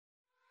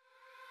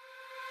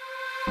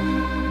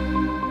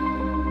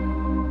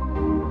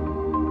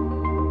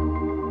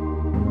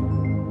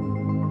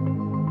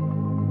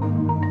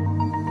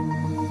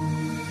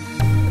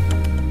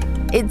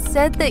It's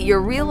said that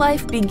your real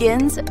life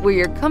begins where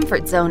your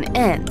comfort zone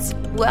ends.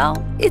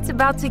 Well, it's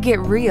about to get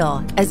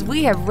real as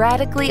we have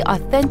radically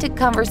authentic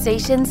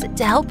conversations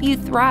to help you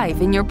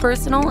thrive in your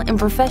personal and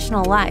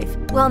professional life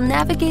while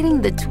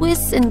navigating the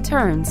twists and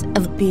turns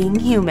of being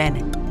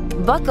human.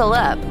 Buckle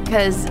up,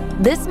 because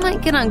This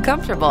Might Get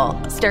Uncomfortable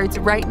starts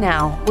right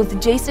now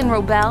with Jason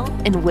Robel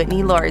and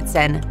Whitney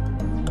Lauritsen.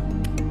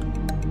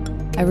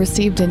 I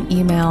received an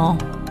email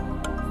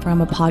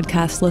from a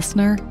podcast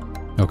listener.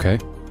 Okay.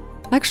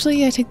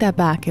 Actually, I take that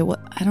back.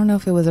 I don't know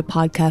if it was a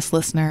podcast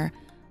listener.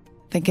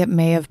 I think it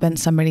may have been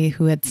somebody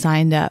who had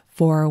signed up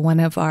for one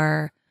of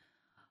our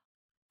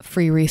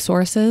free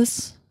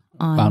resources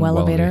on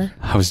Wellevator.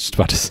 I was just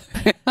about to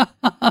say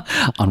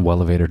on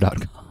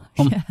wellevator.com.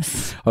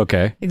 Yes.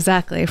 Okay.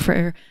 Exactly.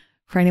 For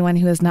anyone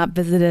who has not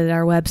visited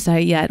our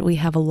website yet, we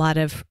have a lot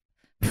of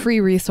free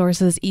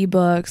resources,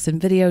 ebooks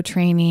and video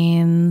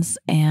trainings,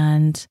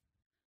 and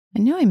I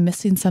know I'm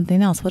missing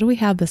something else. What do we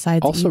have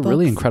besides also ebooks?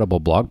 Really incredible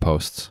blog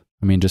posts.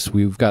 I mean,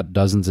 we've got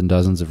dozens and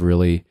dozens of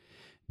really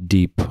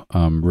deep,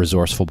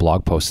 resourceful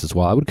blog posts as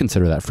well. I would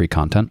consider that free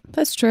content.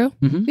 That's true.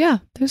 Mm-hmm. Yeah.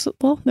 There's a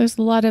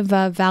lot of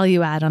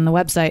value add on the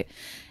website.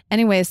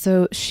 Anyway,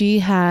 so she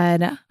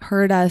had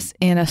heard us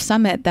in a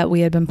summit that we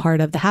had been part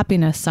of, the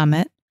Happiness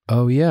Summit.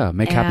 Oh, yeah.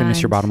 Make happiness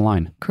your bottom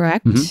line.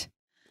 Correct. Mm-hmm.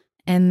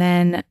 And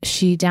then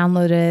she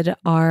downloaded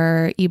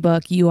our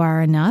ebook, You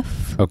Are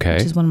Enough, okay,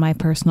 which is one of my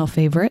personal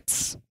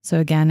favorites. So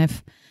again,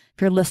 if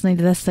you're listening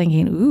to this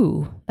thinking,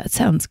 ooh, that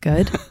sounds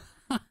good,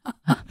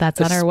 that's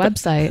on our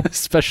website.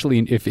 Especially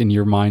if in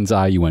your mind's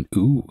eye you went,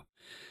 ooh,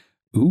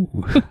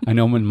 ooh. I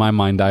know in my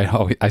mind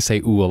I say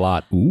ooh a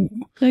lot. Ooh.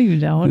 No, you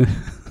don't.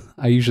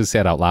 I usually say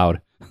it out loud.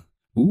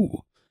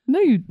 Ooh. No,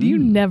 you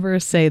never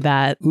say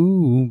that.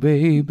 Ooh,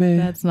 baby.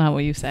 That's not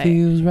what you say.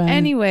 Feels right.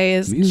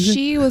 Anyways, Music.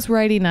 She was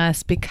writing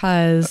us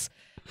because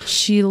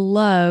she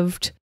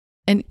loved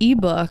an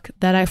ebook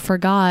that I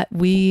forgot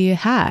we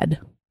had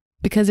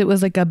because it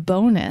was like a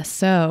bonus.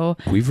 So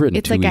we've written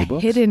it's two like ebooks. A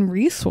hidden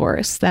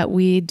resource that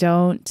we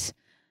don't.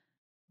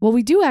 Well,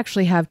 we do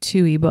actually have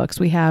two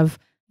ebooks. We have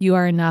You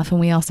Are Enough, and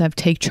we also have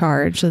Take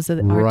Charge. Those are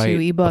our two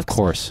ebooks. Of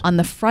course. On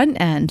the front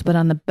end, but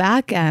on the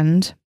back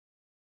end,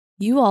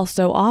 you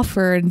also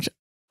offered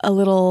a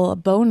little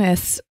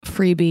bonus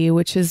freebie,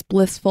 which is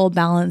Blissful,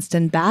 Balanced,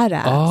 and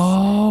Badass.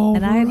 Oh,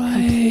 and I had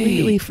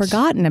completely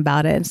forgotten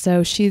about it. And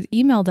so she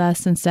emailed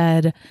us and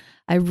said,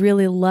 I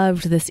really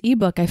loved this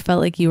ebook. I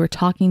felt like you were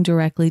talking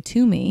directly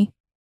to me.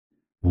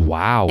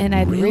 Wow. And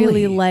I'd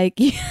really like...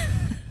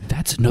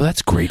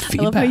 That's great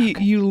feedback. I love how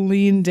you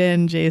leaned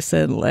in,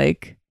 Jason.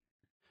 Like,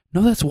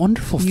 no, that's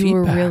wonderful feedback. You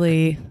were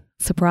really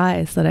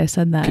surprised that I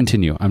said that.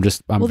 Continue. I'm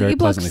very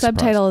pleasantly surprised.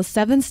 Subtitle is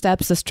 7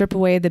 Steps to Strip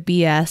Away the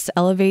BS,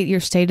 Elevate Your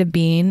State of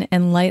Being,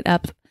 and Light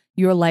Up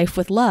Your Life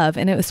with Love.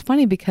 And it was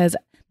funny because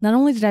not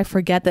only did I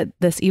forget that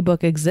this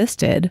ebook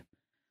existed,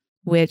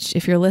 which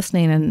if you're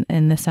listening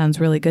and this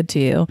sounds really good to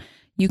you,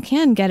 you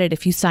can get it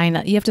if you sign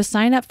up. You have to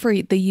sign up for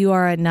the You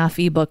Are Enough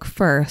ebook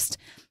first,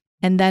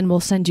 and then we'll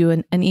send you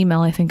an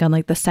email, I think on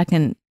like the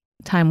second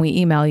time we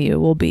email you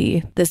will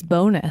be this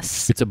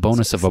bonus. It's a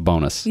bonus of a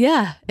bonus.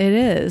 Yeah, it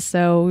is.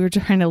 So we were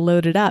trying to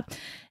load it up.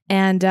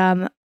 And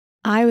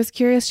I was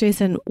curious,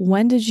 Jason,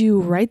 when did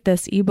you write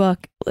this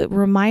ebook?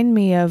 Remind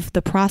me of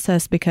the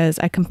process because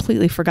I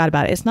completely forgot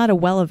about it. It's not a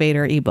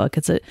Wellevator ebook.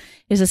 It's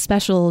a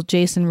special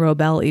Jason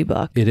Robel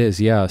ebook. It is,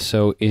 yeah.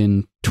 So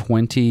in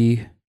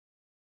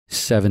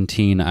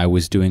 2017, I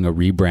was doing a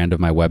rebrand of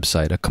my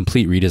website, a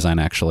complete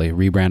redesign actually,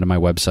 rebrand of my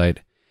website.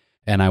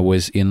 And I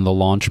was in the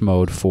launch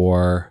mode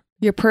for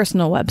your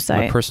personal website.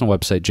 My personal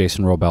website,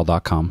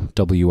 jasonrobel.com,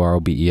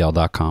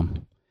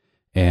 WROBEL.com.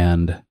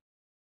 And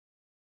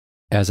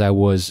as I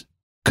was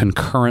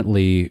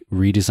concurrently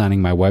redesigning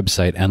my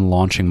website and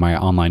launching my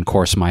online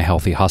course, My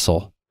Healthy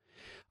Hustle,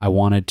 I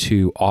wanted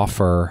to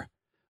offer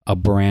a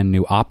brand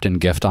new opt-in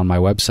gift on my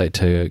website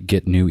to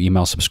get new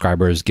email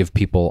subscribers, give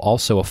people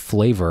also a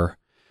flavor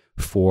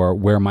for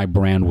where my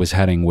brand was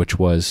heading, which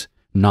was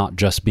not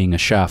just being a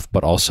chef,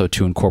 but also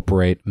to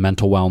incorporate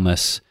mental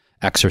wellness,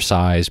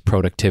 exercise,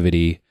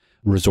 productivity,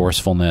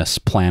 resourcefulness,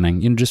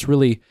 planning, just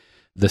really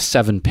the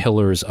 7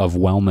 pillars of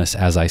wellness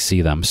as I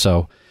see them.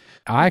 So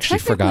I actually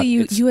forgot.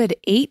 You had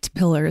 8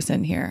 pillars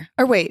in here.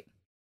 Or wait,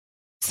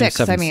 6,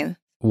 I mean.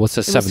 What's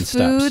the 7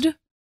 steps? Food,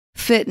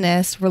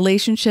 fitness,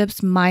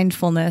 relationships,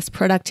 mindfulness,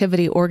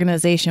 productivity,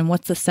 organization.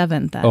 What's the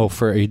 7th then? Oh,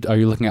 are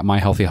you looking at My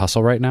Healthy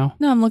Hustle right now?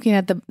 No, I'm looking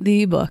at the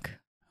ebook.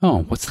 Oh,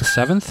 what's the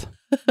 7th?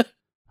 Oh,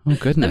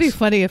 goodness. That'd be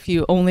funny if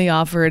you only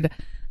offered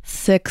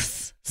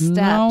 6 steps.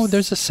 No,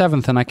 there's a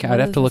 7th, and I'd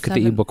have to look at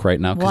the ebook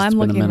right now. Well, I'm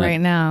looking right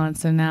now, and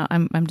so now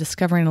I'm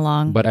discovering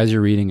along. But as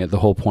you're reading it, the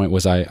whole point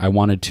was I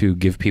wanted to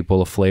give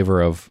people a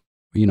flavor of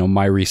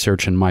my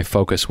research and my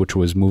focus, which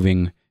was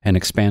moving and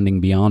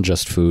expanding beyond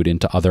just food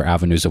into other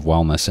avenues of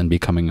wellness and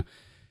becoming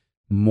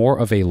more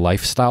of a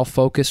lifestyle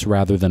focus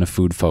rather than a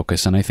food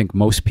focus. And I think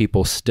most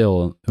people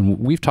still, and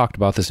we've talked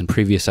about this in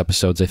previous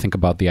episodes, I think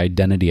about the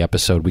identity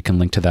episode. We can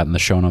link to that in the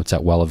show notes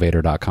at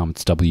wellevatr.com.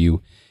 It's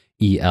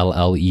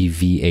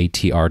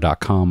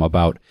WELLEVATR.com,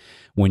 about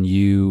when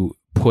you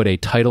put a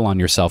title on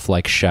yourself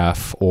like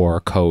chef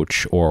or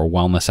coach or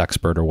wellness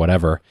expert or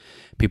whatever,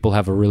 people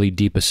have a really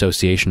deep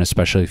association,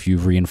 especially if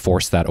you've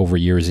reinforced that over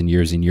years and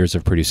years and years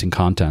of producing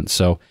content.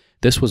 So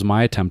this was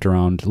my attempt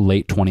around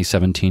late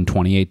 2017,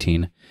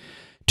 2018,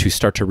 to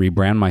start to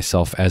rebrand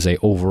myself as a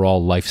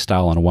overall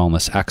lifestyle and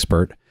wellness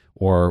expert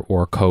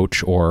or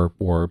coach or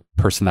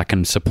person that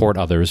can support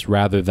others,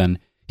 rather than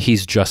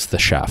he's just the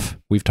chef.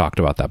 We've talked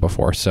about that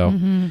before.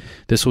 So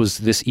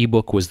this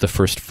ebook was the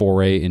first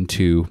foray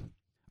into,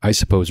 I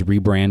suppose,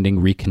 rebranding,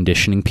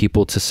 reconditioning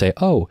people to say,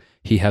 oh,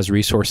 he has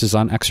resources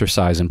on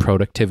exercise and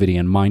productivity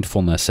and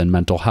mindfulness and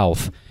mental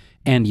health.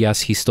 And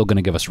yes, he's still going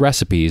to give us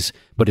recipes,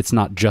 but it's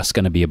not just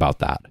going to be about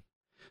that.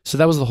 So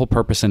that was the whole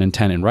purpose and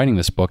intent in writing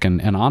this book.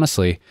 And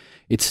honestly,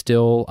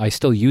 I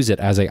still use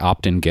it as a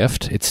opt-in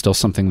gift. It's still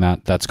something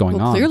that's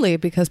going on. Clearly,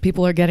 because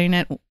people are getting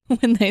it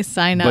when they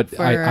sign up for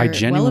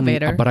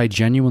Wellevator. But I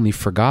genuinely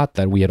forgot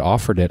that we had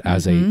offered it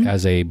as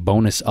a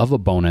bonus of a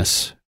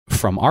bonus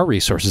from our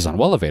resources on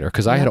Wellevator,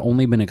 because I had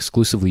only been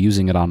exclusively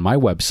using it on my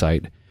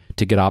website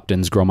to get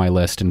opt-ins, grow my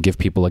list, and give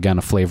people, again,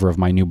 a flavor of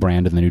my new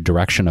brand and the new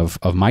direction of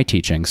my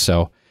teaching.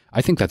 So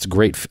I think that's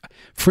great.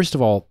 First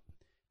of all,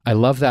 I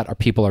love that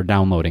people are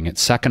downloading it.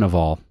 Second of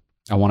all,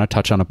 I want to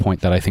touch on a point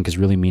that I think is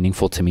really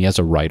meaningful to me as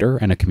a writer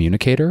and a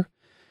communicator,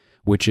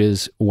 which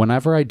is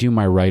whenever I do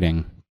my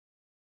writing,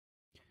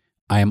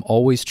 I am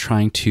always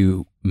trying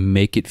to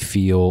make it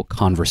feel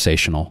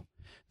conversational,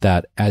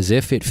 that as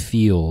if it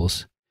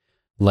feels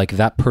like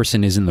that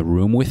person is in the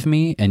room with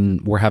me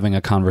and we're having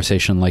a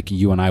conversation like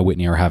you and I,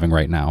 Whitney, are having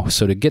right now.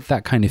 So to get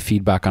that kind of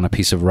feedback on a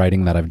piece of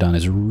writing that I've done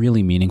is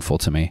really meaningful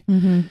to me,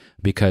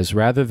 because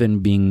rather than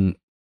being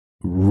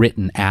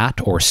written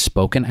at or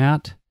spoken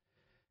at,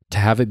 to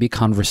have it be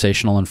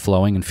conversational and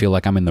flowing and feel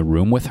like I'm in the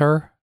room with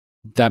her,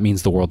 that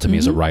means the world to me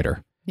as a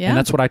writer. Yeah. And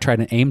that's what I try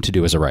to aim to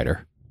do as a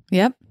writer.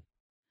 Yep.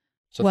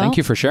 So thank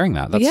you for sharing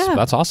that.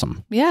 That's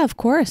awesome. Yeah, of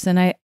course.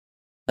 And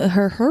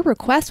her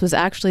request was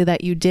actually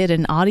that you did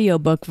an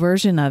audiobook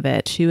version of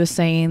it. She was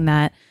saying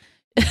that.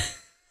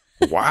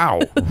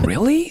 Wow.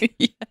 Really?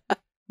 Yeah.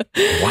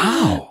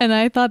 Wow. And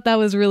I thought that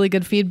was really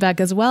good feedback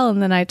as well.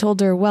 And then I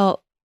told her,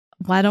 well,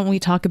 why don't we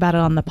talk about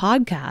it on the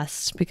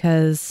podcast?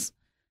 Because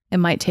it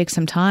might take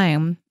some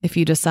time if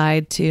you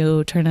decide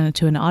to turn it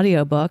into an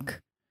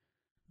audiobook.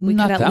 We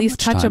could at least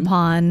touch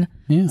upon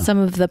some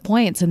of the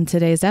points in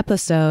today's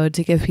episode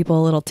to give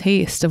people a little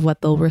taste of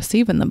what they'll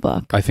receive in the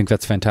book. I think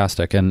that's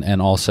fantastic.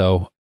 And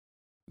also,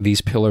 these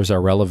pillars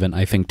are relevant,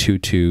 I think,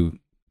 to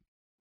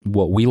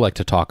what we like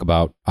to talk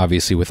about,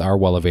 obviously, with our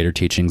Wellevator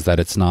teachings, that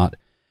it's not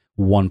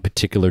one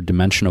particular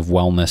dimension of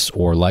wellness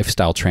or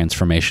lifestyle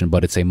transformation,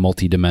 but it's a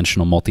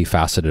multidimensional,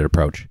 multifaceted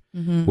approach,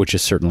 which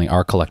is certainly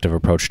our collective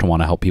approach to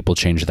want to help people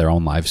change their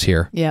own lives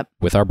here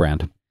with our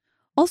brand.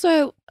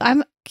 Also,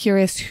 I'm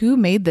curious who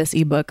made this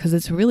ebook, because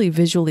it's really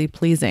visually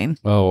pleasing.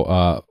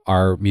 Oh,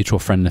 our mutual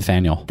friend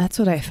Nathaniel. That's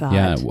what I thought.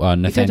 Yeah,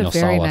 Nathaniel did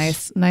a very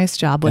Salas. nice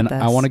job with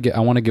this. I want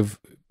to give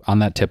on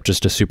that tip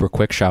just a super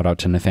quick shout out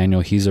to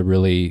Nathaniel. He's a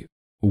really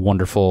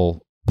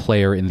wonderful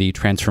player in the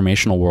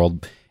transformational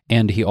world,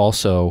 and he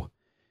also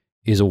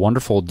is a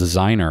wonderful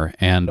designer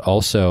and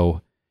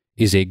also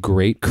is a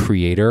great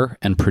creator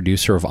and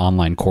producer of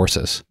online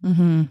courses.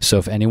 So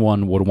if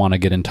anyone would want to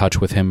get in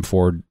touch with him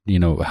for,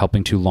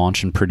 helping to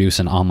launch and produce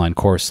an online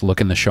course,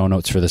 look in the show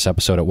notes for this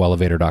episode at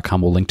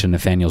wellevatr.com. We'll link to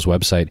Nathaniel's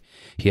website.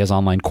 He has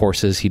online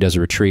courses, he does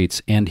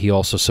retreats, and he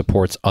also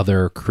supports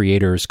other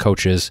creators,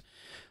 coaches,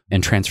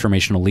 and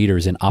transformational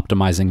leaders in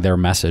optimizing their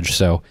message.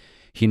 So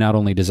he not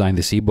only designed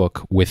this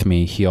ebook with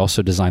me, he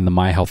also designed the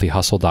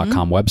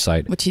myhealthyhustle.com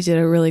website. Which he did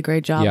a really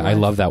great job with. I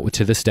love that.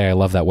 To this day, I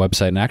love that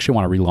website, and I actually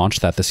want to relaunch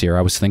that this year.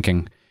 I was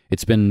thinking,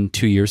 it's been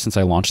 2 years since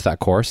I launched that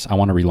course. I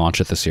want to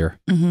relaunch it this year.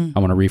 I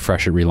want to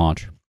refresh it,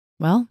 relaunch.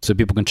 Well, so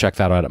people can check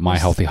that out at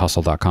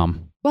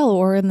myhealthyhustle.com. Well,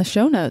 or in the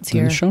show notes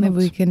here.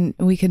 Maybe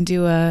we can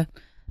do a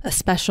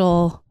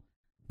special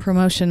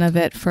promotion of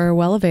it for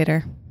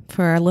Wellevator.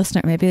 For our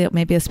listener,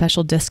 maybe a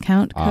special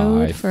discount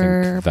code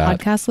for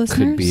podcast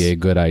listeners. Could be a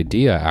good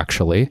idea,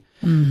 actually.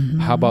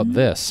 How about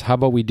this? How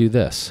about we do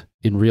this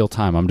in real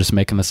time? I'm just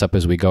making this up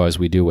as we go, as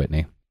we do,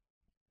 Whitney.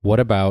 What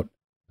about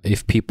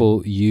if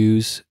people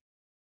use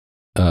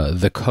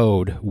the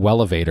code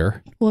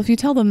Wellevator? Well, if you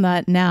tell them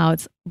that now,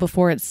 it's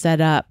before it's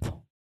set up,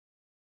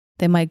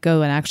 they might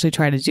go and actually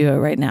try to do it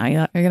right now.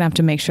 You're going to have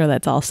to make sure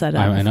that's all set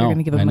up. I know. You're going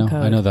to give them a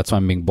code. I know. That's why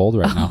I'm being bold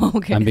right now. Oh,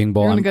 okay. I'm being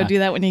bold. You're going to go do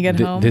that when you get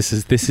home. This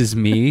is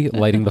me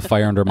lighting the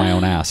fire under my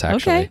own ass,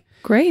 actually. Okay,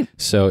 great.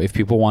 So if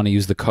people want to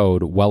use the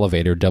code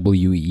Wellevator,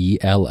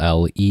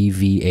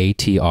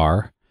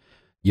 WELLEVATR,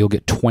 you'll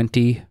get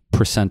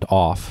 20%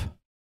 off.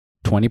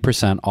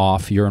 20%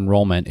 off your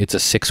enrollment. It's a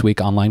 6-week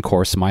online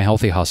course, My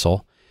Healthy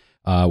Hustle.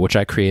 which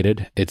I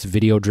created. It's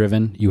video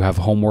driven. You have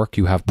homework,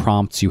 you have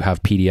prompts, you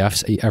have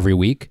PDFs every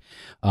week,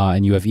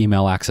 and you have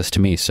email access to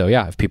me. So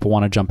yeah, if people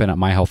want to jump in at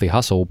My Healthy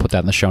Hustle, we'll put that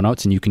in the show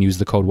notes, and you can use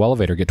the code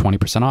WELLEVATOR, get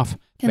 20% off.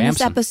 And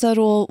this episode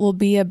will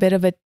be a bit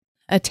of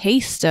a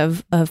taste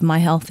of My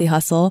Healthy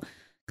Hustle,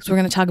 because we're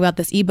going to talk about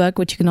this ebook,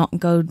 which you can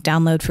go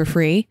download for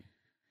free.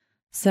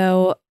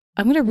 So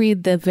I'm going to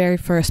read the very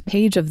first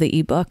page of the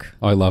ebook.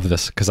 Oh, I love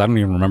this because I don't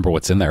even remember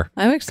what's in there.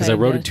 I'm excited. Because I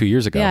wrote it 2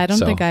 years ago. Yeah, I don't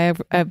think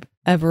I've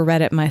ever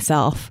read it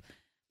myself.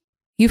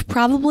 You've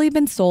probably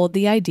been sold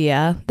the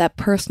idea that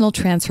personal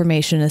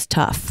transformation is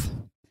tough,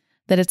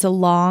 that it's a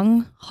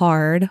long,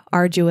 hard,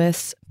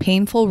 arduous,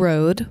 painful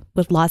road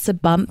with lots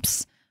of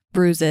bumps,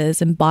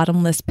 bruises, and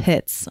bottomless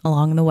pits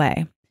along the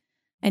way.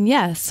 And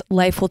yes,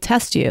 life will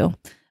test you.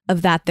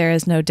 Of that, there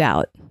is no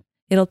doubt.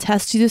 It'll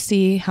test you to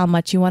see how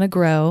much you want to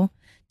grow,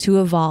 to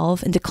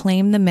evolve, and to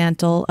claim the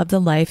mantle of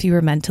the life you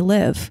were meant to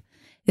live.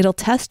 It'll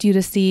test you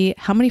to see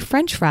how many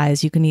French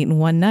fries you can eat in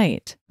one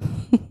night.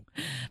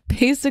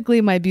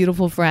 Basically, my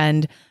beautiful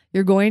friend,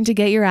 you're going to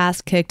get your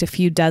ass kicked a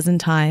few dozen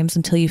times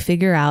until you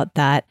figure out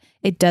that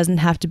it doesn't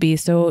have to be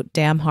so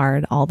damn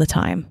hard all the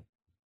time.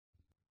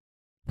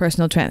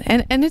 Personal trend.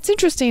 And it's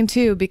interesting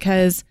too,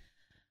 because,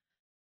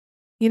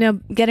 you know,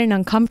 getting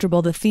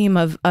uncomfortable, the theme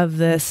of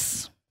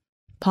this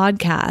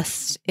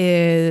podcast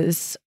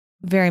is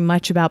very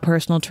much about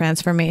personal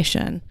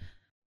transformation.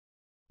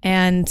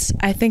 And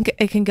I think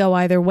it can go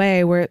either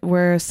way,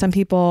 where some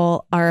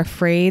people are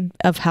afraid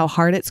of how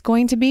hard it's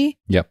going to be.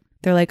 Yep.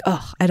 They're like,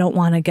 oh, I don't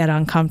want to get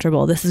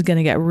uncomfortable. This is going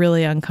to get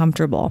really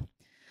uncomfortable.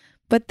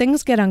 But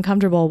things get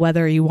uncomfortable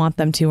whether you want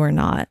them to or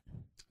not.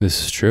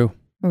 This is true.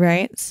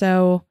 Right?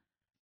 So,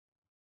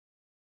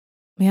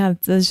 yeah,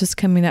 this is just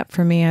coming up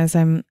for me as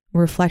I'm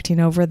reflecting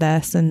over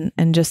this and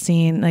just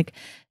seeing, like,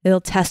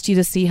 it'll test you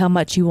to see how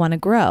much you want to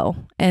grow.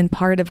 And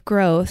part of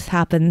growth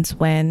happens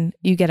when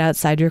you get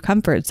outside your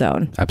comfort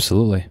zone.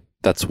 Absolutely.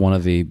 That's one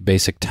of the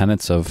basic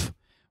tenets of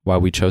why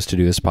we chose to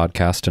do this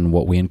podcast and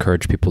what we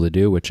encourage people to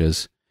do, which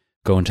is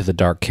go into the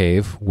dark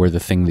cave where the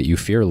thing that you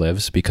fear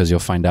lives, because you'll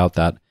find out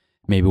that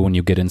maybe when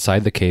you get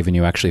inside the cave and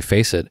you actually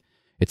face it,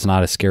 it's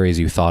not as scary as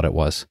you thought it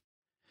was.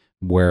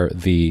 Where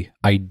the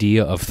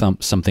idea of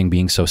something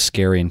being so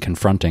scary and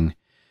confronting,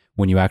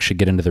 when you actually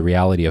get into the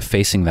reality of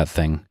facing that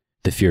thing,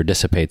 the fear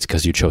dissipates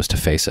because you chose to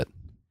face it.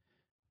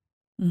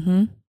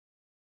 Mm-hmm.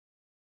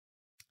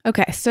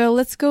 Okay, so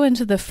let's go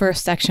into the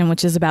first section,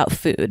 which is about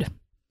food.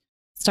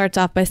 Starts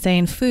off by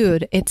saying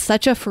food. It's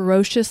such a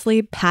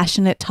ferociously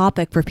passionate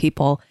topic for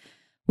people.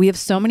 We have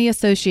so many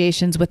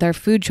associations with our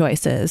food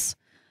choices.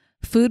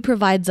 Food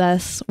provides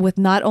us with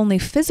not only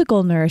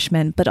physical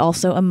nourishment, but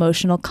also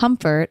emotional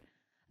comfort,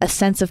 a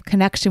sense of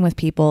connection with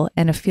people,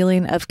 and a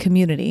feeling of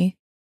community.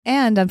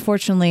 And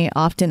unfortunately,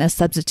 often a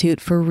substitute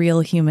for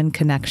real human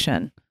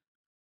connection.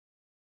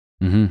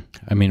 Mm-hmm.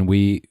 I mean,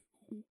 we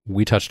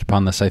touched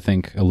upon this, I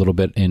think, a little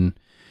bit when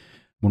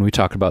we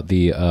talked about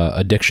the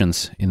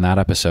addictions in that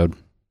episode.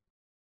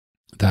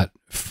 That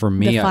for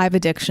me, the 5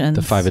 addictions.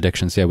 The 5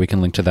 addictions. Yeah, we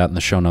can link to that in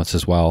the show notes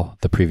as well,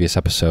 the previous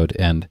episode.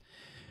 And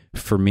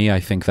for me, I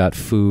think that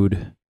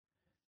food,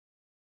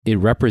 it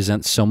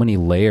represents so many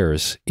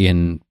layers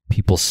in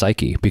people's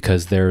psyche,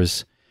 because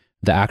there's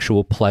the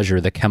actual pleasure,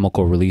 the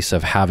chemical release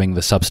of having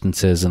the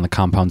substances and the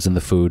compounds in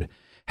the food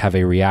have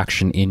a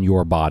reaction in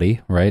your body,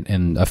 right?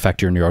 And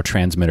affect your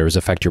neurotransmitters,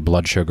 affect your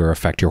blood sugar,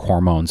 affect your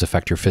hormones,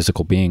 affect your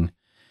physical being.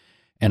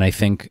 And I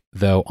think,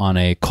 though, on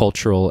a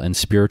cultural and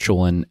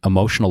spiritual and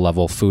emotional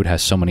level, food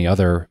has so many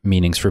other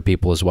meanings for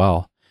people as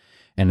well.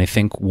 And I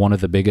think one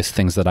of the biggest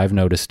things that I've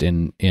noticed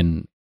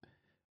in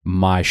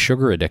my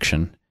sugar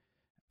addiction,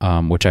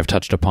 which I've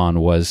touched upon,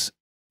 was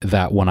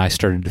that when I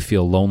started to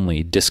feel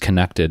lonely,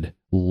 disconnected,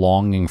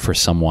 longing for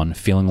someone,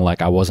 feeling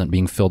like I wasn't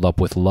being filled up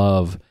with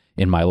love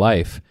in my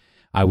life,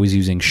 I was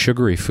using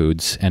sugary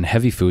foods and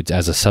heavy foods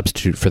as a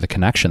substitute for the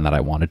connection that I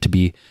wanted, to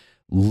be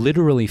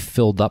literally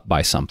filled up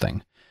by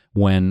something,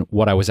 when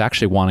what I was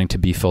actually wanting to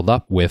be filled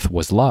up with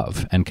was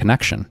love and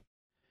connection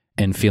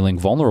and feeling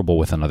vulnerable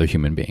with another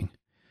human being.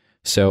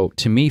 So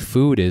to me,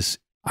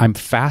 I'm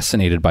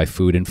fascinated by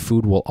food, and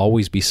food will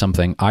always be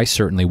something I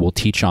certainly will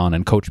teach on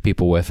and coach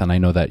people with. And I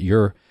know that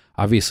you're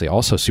obviously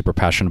also super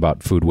passionate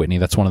about food, Whitney.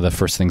 That's one of the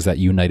first things that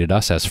united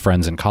us as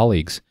friends and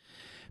colleagues,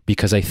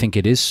 because I think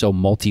it is so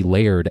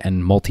multi-layered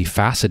and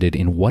multifaceted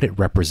in what it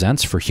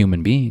represents for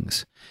human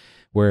beings.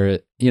 Where,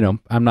 you know,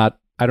 I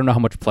don't know how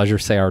much pleasure,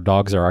 say, our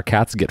dogs or our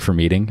cats get from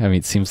eating. I mean,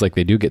 it seems like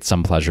they do get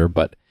some pleasure,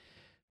 but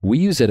we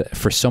use it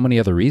for so many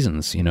other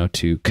reasons, you know,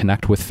 to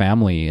connect with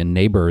family and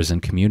neighbors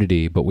and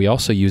community, but we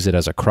also use it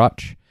as a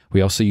crutch.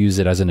 We also use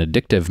it as an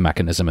addictive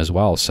mechanism as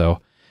well.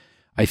 So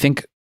I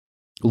think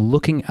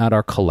looking at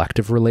our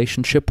collective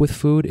relationship with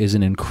food is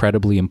an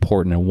incredibly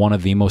important and one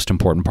of the most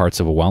important parts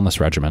of a wellness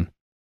regimen.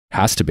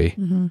 Has to be.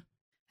 Mm-hmm.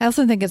 I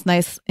also think it's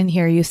nice in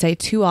here you say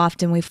too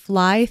often we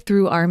fly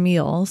through our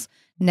meals,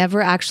 never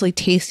actually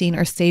tasting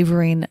or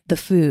savoring the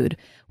food.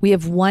 We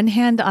have one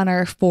hand on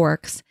our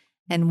forks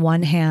and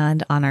one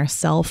hand on our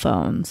cell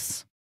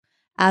phones.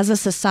 as a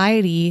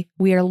society,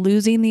 we are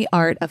losing the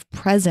art of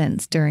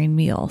presence during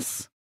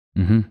meals,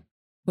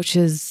 which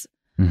is,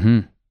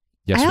 Yes,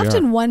 I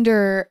often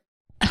wonder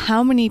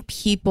how many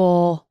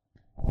people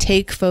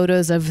take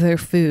photos of their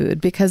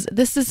food, because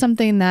this is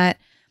something that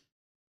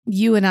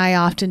you and I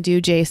often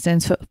do, Jason,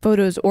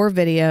 photos or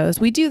videos.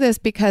 We do this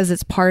because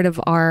it's part of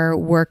our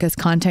work as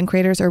content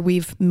creators, or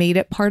we've made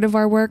it part of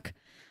our work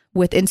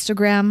with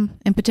Instagram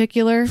in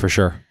particular. For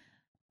sure.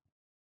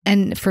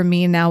 And for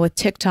me now with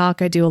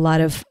TikTok, I do a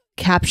lot of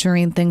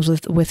capturing things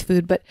with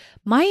food. But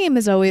my aim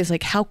is always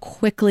like, how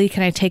quickly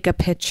can I take a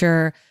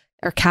picture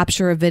or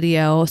capture a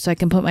video so I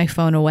can put my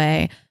phone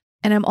away?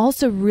 And I'm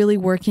also really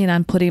working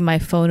on putting my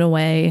phone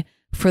away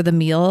for the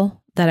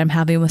meal that I'm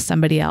having with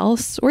somebody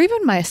else, or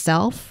even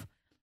myself.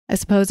 I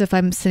suppose if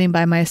I'm sitting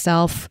by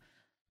myself,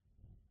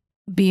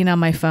 being on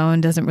my phone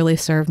doesn't really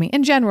serve me.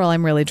 In general,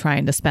 I'm really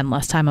trying to spend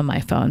less time on my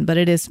phone, but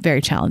it is very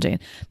challenging.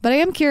 But I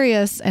am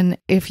curious, and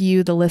if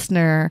you, the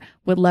listener,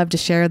 would love to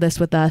share this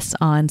with us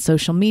on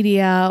social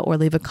media or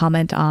leave a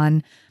comment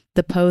on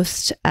the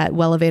post at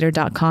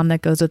wellevatr.com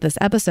that goes with this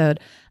episode,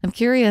 I'm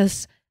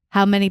curious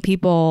how many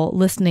people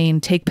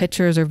listening take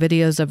pictures or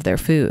videos of their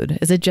food.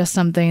 Is it just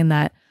something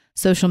that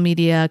social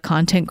media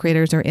content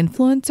creators or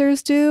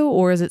influencers do?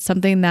 Or is it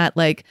something that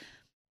like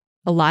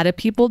a lot of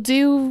people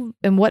do?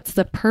 And what's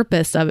the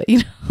purpose of it?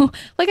 You know,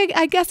 like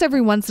I guess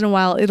every once in a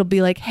while it'll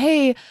be like,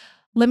 hey,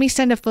 let me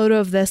send a photo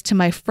of this to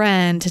my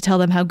friend to tell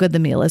them how good the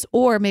meal is.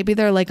 Or maybe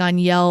they're like on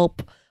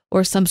Yelp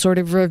or some sort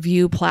of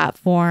review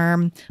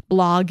platform,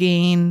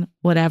 blogging,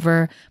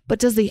 whatever. But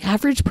does the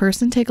average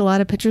person take a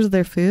lot of pictures of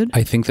their food?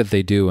 I think that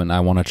they do. And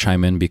I want to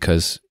chime in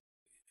because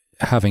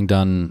having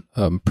done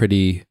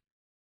pretty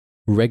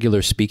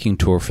regular speaking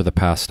tour for the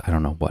past,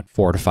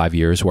 4 to 5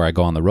 years, where I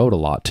go on the road a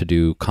lot to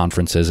do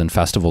conferences and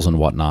festivals and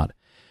whatnot,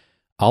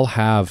 I'll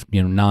have,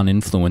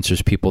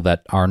 non-influencers, people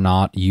that are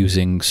not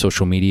using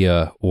social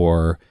media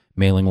or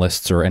mailing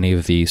lists or any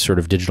of the sort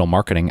of digital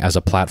marketing as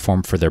a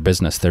platform for their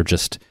business. They're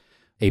just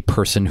a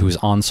person who's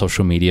on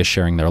social media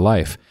sharing their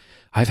life.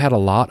 I've had a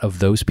lot of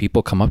those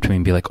people come up to me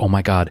and be like, oh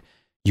my God,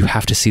 you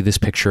have to see this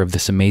picture of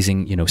this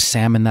amazing,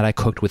 salmon that I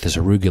cooked with this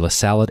arugula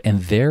salad.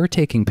 And they're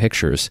taking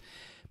pictures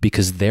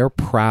because they're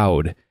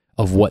proud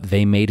of what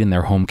they made in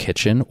their home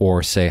kitchen,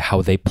 or say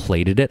how they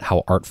plated it,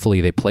 how artfully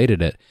they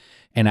plated it.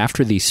 And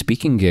after these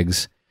speaking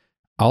gigs,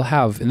 I'll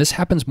have, and this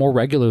happens more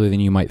regularly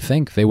than you might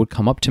think, they would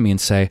come up to me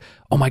and say,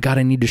 oh my God,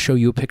 I need to show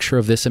you a picture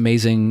of this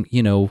amazing,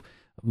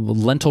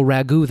 lentil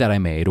ragu that I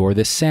made, or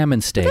this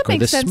salmon steak, or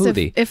this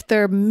smoothie. If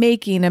they're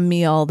making a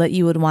meal that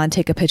you would want to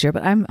take a picture,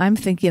 but I'm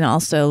thinking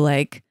also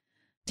like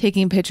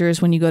taking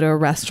pictures when you go to a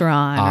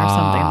restaurant or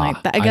something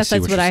like that. I guess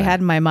that's what I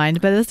had in my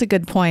mind, but that's a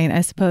good point. I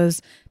suppose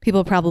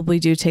people probably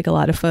do take a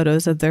lot of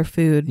photos of their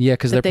food. Yeah,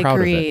 because they're proud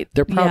of it.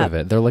 They're proud of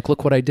it. They're like,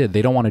 look what I did.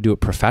 They don't want to do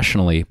it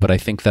professionally, but I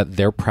think that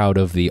they're proud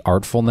of the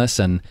artfulness.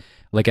 And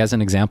like, as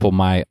an example,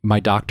 my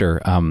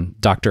doctor,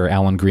 Dr.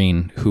 Alan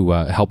Green, who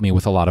helped me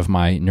with a lot of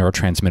my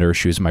neurotransmitter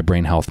issues, my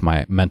brain health,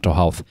 my mental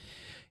health,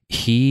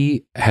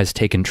 he has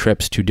taken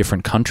trips to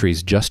different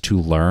countries just to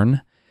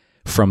learn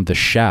from the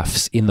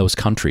chefs in those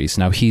countries.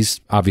 Now, he's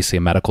obviously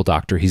a medical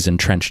doctor. He's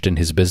entrenched in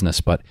his business,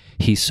 but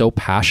he's so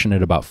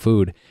passionate about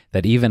food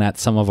that even at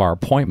some of our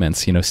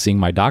appointments, seeing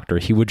my doctor,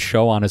 he would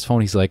show on his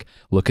phone, he's like,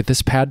 look at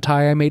this pad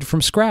thai I made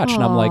from scratch. Aww.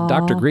 And I'm like,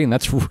 Dr. Green,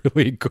 that's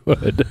really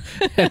good.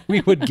 And we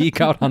would geek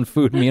out on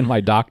food, me and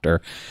my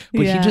doctor.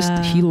 But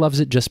he loves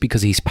it just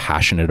because he's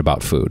passionate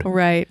about food.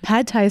 Right.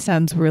 Pad thai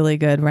sounds really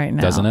good right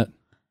now. Doesn't it?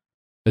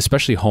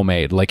 Especially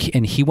homemade.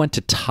 And he went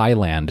to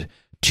Thailand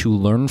to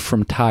learn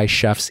from Thai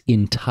chefs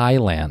in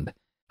Thailand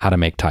how to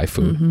make Thai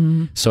food.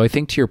 Mm-hmm. So I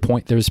think, to your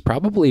point, there's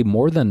probably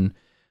more than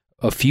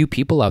a few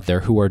people out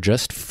there who are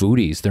just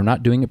foodies. They're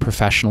not doing it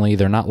professionally.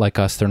 They're not like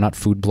us. They're not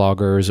food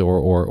bloggers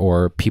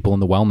or people in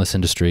the wellness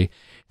industry.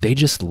 They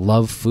just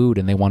love food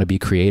and they want to be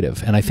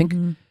creative. And I think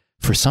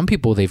for some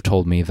people, they've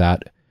told me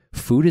that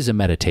food is a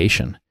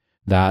meditation,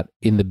 that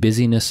in the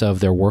busyness of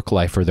their work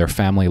life or their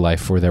family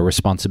life or their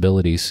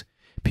responsibilities,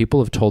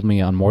 people have told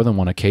me on more than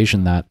one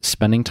occasion that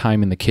spending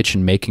time in the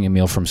kitchen making a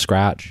meal from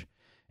scratch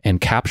and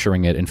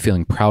capturing it and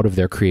feeling proud of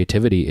their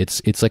creativity,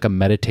 it's like a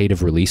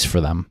meditative release for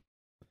them.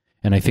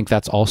 And I think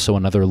that's also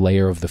another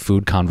layer of the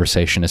food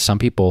conversation, is some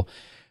people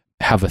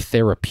have a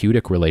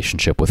therapeutic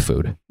relationship with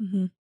food.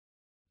 Mm-hmm.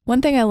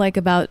 One thing I like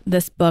about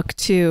this book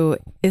too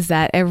is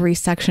that every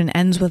section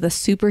ends with a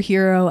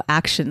superhero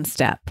action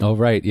step. Oh,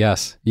 right.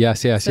 Yes.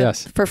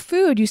 Yes. For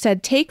food, you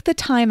said, take the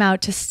time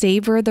out to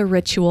savor the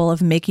ritual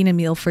of making a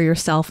meal for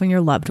yourself and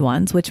your loved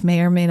ones, which may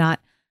or may not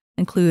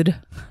include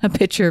a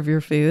picture of your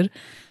food.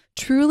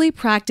 Truly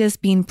practice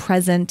being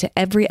present to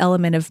every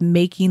element of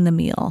making the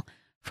meal,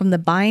 from the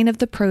buying of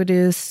the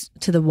produce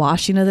to the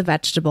washing of the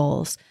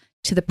vegetables,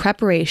 to the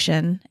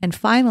preparation, and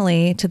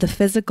finally to the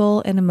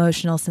physical and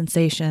emotional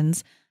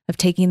sensations of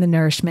taking the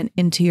nourishment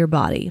into your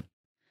body.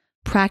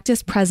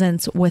 Practice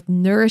presence with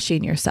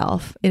nourishing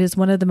yourself. It is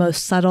one of the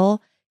most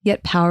subtle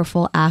yet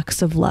powerful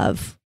acts of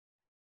love.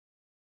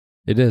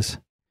 It is.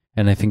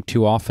 And I think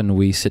too often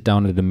we sit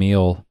down at a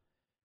meal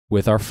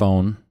with our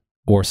phone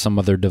or some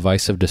other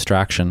device of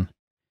distraction,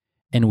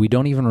 and we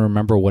don't even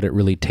remember what it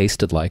really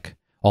tasted like.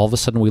 All of a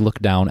sudden we look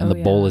down and the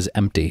bowl is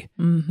empty.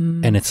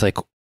 Mm-hmm. And it's like,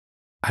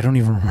 I don't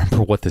even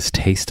remember what this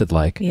tasted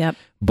like. Yep.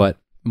 But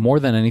more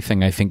than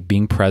anything, I think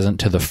being present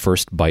to the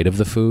first bite of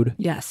the food,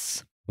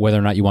 Yes. whether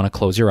or not you want to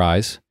close your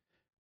eyes,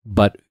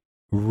 but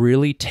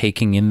really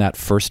taking in that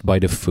first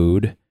bite of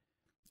food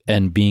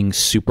and being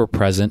super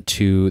present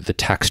to the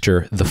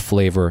texture, the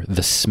flavor,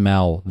 the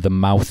smell, the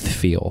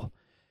mouthfeel.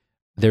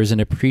 There's an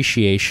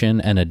appreciation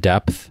and a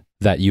depth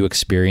that you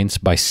experience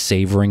by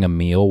savoring a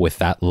meal with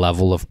that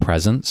level of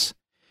presence,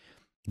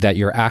 that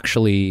you're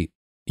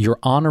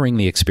honoring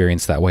the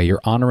experience that way.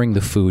 You're honoring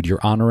the food.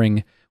 You're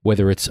honoring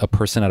whether it's a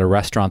person at a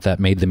restaurant that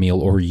made the meal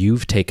or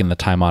you've taken the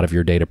time out of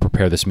your day to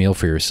prepare this meal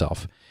for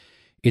yourself.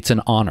 It's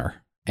an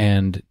honor.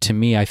 And to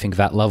me, I think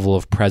that level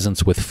of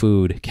presence with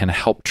food can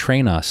help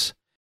train us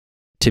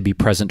to be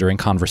present during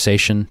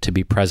conversation, to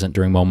be present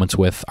during moments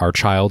with our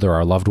child or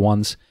our loved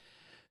ones.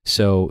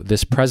 So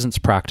this presence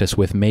practice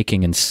with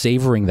making and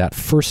savoring that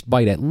first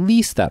bite, at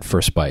least that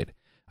first bite,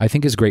 I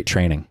think is great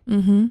training.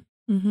 Mm-hmm.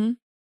 Mm-hmm.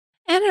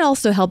 And it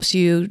also helps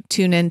you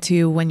tune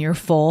into when you're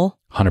full.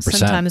 100%.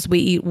 Sometimes we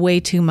eat way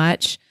too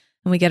much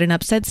and we get an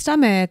upset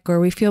stomach, or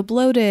we feel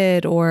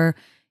bloated, or,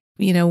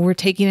 we're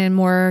taking in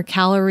more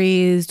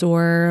calories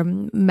or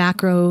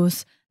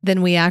macros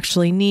than we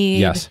actually need.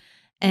 Yes.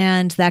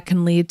 And that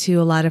can lead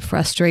to a lot of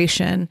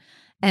frustration.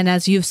 And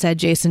as you've said,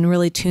 Jason,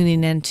 really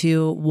tuning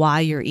into why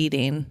you're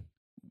eating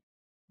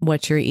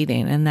what you're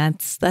eating. And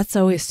that's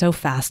always so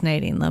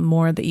fascinating. The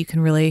more that you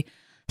can really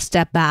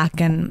step back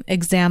and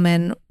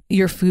examine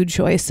your food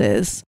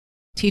choices,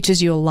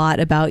 teaches you a lot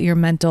about your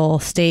mental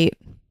state.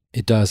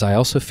 It does. I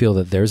also feel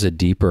that there's a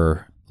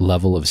deeper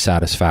level of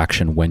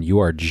satisfaction when you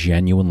are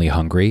genuinely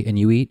hungry and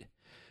you eat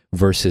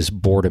versus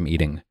boredom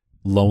eating,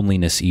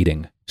 loneliness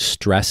eating,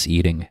 stress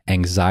eating,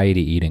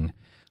 anxiety eating.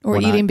 Or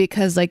eating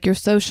because you're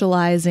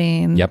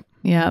socializing. Yep.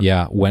 Yeah.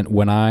 Yeah.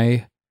 When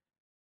I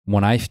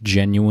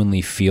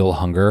genuinely feel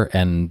hunger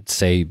and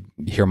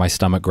hear my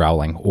stomach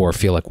growling, or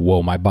feel like,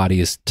 whoa, my body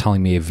is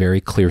telling me a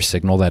very clear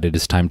signal that it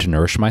is time to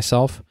nourish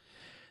myself,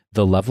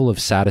 the level of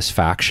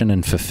satisfaction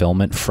and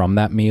fulfillment from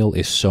that meal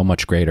is so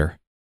much greater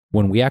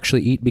when we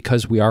actually eat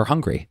because we are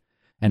hungry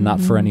and not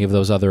for any of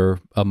those other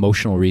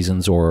emotional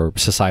reasons or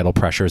societal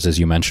pressures, as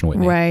you mentioned,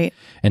 Whitney. Right.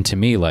 And to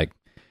me,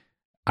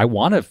 I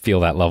want to feel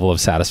that level of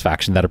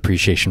satisfaction, that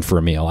appreciation for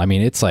a meal. I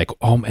mean, it's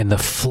and the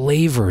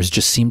flavors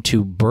just seem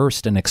to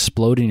burst and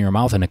explode in your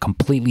mouth in a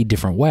completely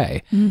different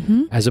way.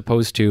 Mm-hmm. As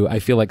opposed to, I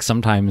feel like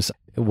sometimes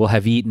we'll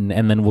have eaten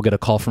and then we'll get a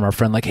call from our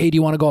friend hey, do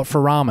you want to go out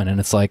for ramen? And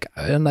it's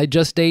and I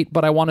just ate,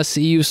 but I want to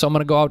see you, so I'm going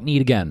to go out and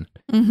eat again.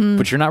 Mm-hmm.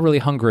 But you're not really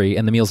hungry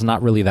and the meal's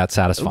not really that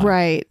satisfying.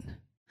 Right.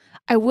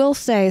 I will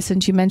say,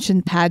 since you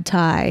mentioned pad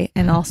thai,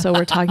 and also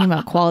we're talking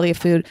about quality of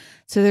food,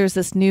 so there's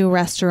this new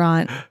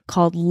restaurant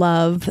called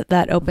Love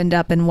that opened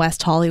up in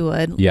West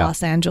Hollywood,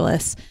 Los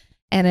Angeles,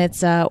 and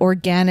it's an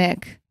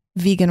organic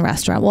vegan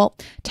restaurant. Well,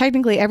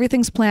 technically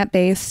everything's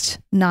plant-based,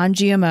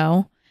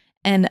 non-GMO,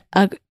 and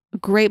a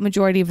great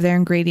majority of their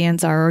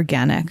ingredients are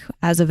organic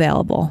as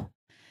available.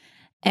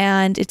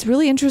 And it's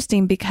really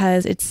interesting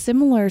because it's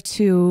similar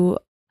to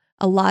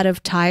a lot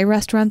of Thai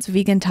restaurants,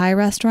 vegan Thai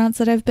restaurants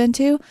that I've been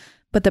to,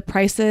 but the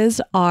prices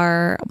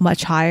are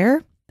much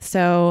higher.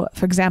 So,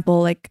 for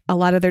example, a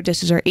lot of their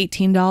dishes are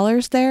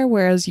 $18 there,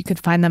 whereas you could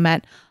find them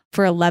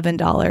for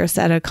 $11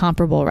 at a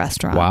comparable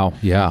restaurant. Wow.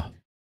 Yeah.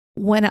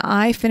 When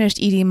I finished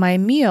eating my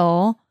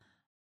meal,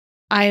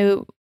 I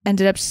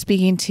ended up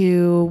speaking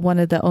to one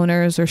of the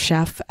owners or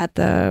chef at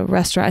the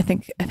restaurant.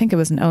 I think it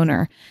was an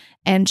owner.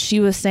 And she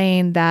was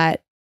saying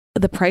that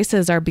the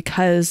prices are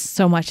because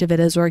so much of it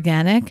is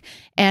organic,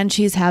 and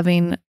she's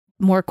having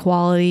more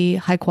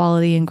high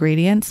quality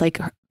ingredients,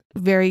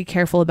 very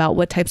careful about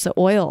what types of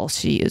oil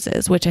she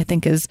uses, which I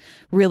think is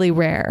really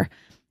rare,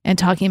 and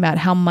talking about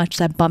how much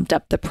that bumped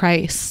up the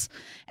price.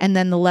 And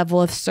then the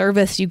level of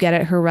service you get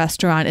at her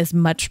restaurant is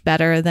much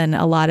better than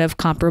a lot of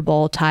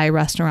comparable Thai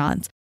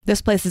restaurants.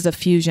 This place is a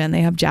fusion.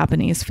 They have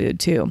Japanese food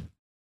too.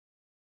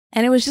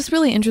 And it was just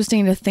really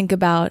interesting to think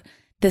about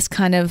this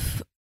kind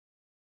of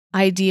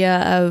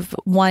idea of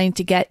wanting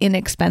to get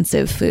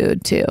inexpensive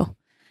food too.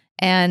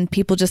 And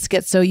people just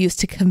get so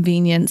used to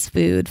convenience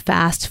food,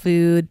 fast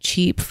food,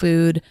 cheap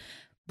food.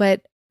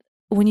 But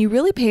when you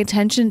really pay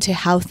attention to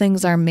how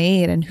things are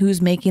made and who's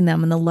making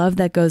them and the love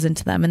that goes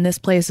into them, and this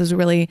place is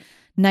really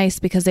nice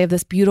because they have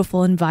this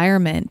beautiful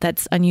environment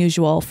that's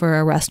unusual for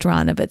a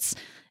restaurant of its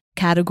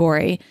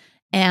category,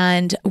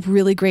 and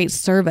really great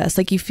service.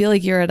 You feel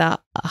like you're at a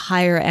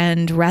higher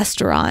end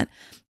restaurant,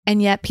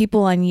 and yet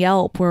people on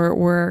Yelp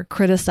were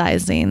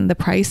criticizing the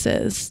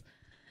prices.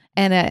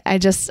 And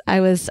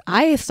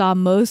I saw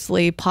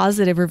mostly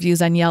positive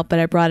reviews on Yelp, but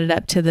I brought it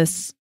up to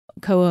this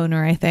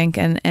co-owner, I think,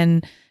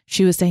 and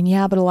she was saying,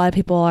 yeah, but a lot of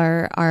people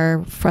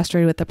are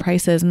frustrated with the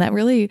prices. And that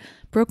really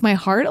broke my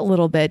heart a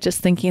little bit, just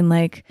thinking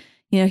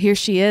here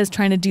she is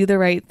trying to do the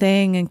right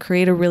thing and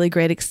create a really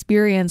great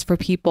experience for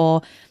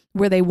people.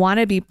 where they want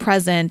to be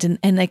present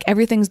and like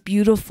everything's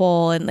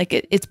beautiful and like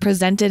it's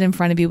presented in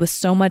front of you with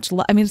so much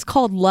love. I mean, it's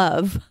called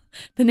Love.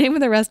 The name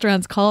of the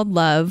restaurant's called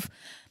Love.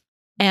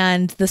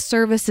 And the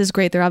service is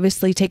great. They're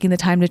obviously taking the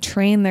time to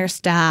train their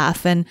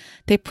staff, and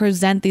they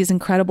present these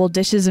incredible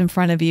dishes in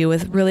front of you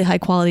with really high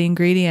quality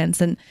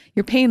ingredients. And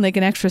you're paying like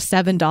an extra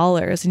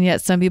 $7. And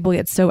yet some people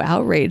get so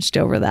outraged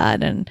over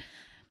that. And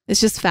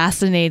it's just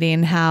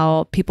fascinating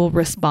how people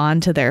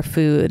respond to their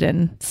food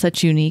in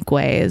such unique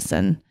ways.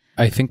 And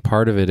I think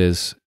part of it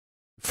is,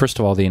 first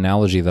of all, the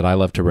analogy that I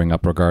love to bring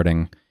up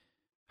regarding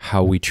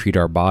how we treat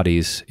our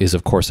bodies is,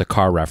 of course, a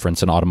car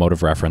reference, an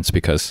automotive reference,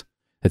 because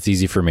it's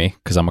easy for me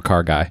because I'm a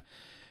car guy.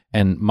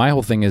 And my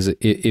whole thing is,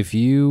 if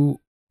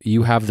you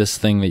have this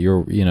thing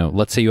that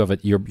let's say you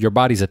have your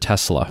body's a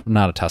Tesla,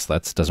 not a Tesla,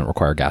 that doesn't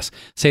require gas.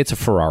 Say it's a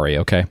Ferrari,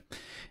 okay?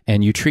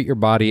 And you treat your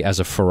body as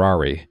a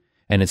Ferrari,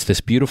 and it's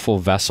this beautiful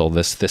vessel,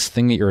 this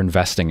thing that you're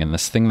investing in,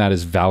 this thing that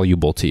is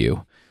valuable to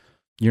you.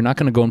 You're not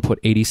going to go and put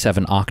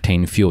 87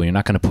 octane fuel. You're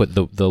not going to put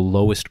the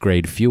lowest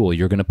grade fuel.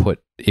 You're going to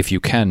put, if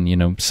you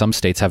can, some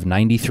states have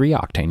 93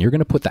 octane. You're going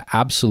to put the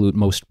absolute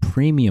most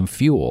premium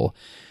fuel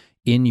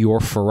in your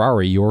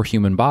Ferrari, your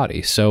human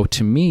body. So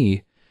to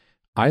me,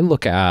 I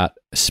look at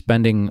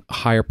spending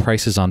higher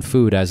prices on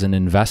food as an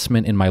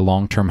investment in my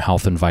long-term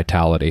health and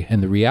vitality.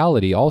 And the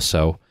reality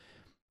also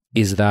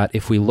is that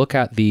if we look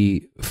at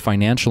the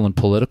financial and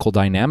political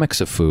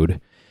dynamics of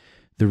food,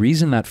 the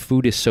reason that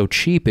food is so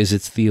cheap is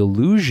it's the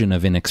illusion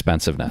of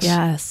inexpensiveness.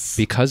 yes,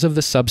 Because of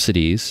the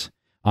subsidies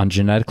on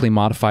genetically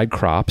modified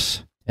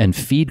crops and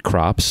feed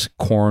crops,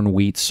 corn,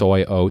 wheat,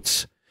 soy,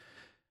 oats,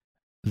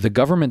 the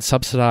government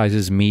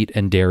subsidizes meat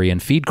and dairy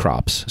and feed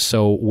crops.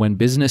 So when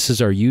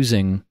businesses are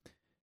using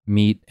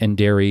meat and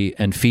dairy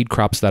and feed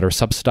crops that are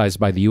subsidized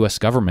by the US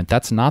government,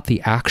 that's not the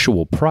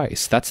actual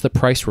price. That's the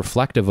price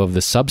reflective of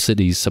the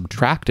subsidies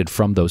subtracted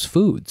from those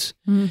foods.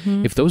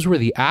 Mm-hmm. If those were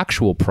the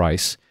actual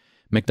price,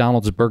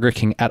 McDonald's, Burger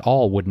King et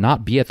al. Would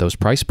not be at those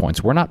price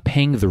points. We're not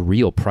paying the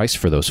real price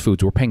for those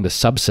foods. We're paying the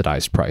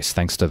subsidized price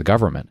thanks to the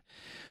government.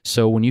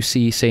 So when you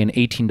see, say, an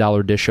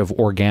 $18 dish of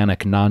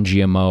organic,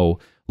 non-GMO,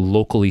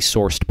 locally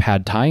sourced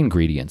pad thai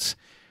ingredients,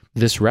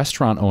 this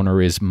restaurant owner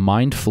is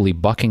mindfully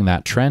bucking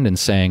that trend and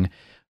saying,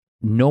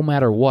 no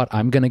matter what,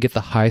 I'm going to get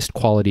the highest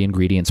quality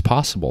ingredients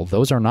possible.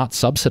 Those are not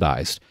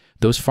subsidized.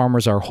 Those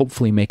farmers are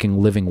hopefully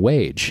making living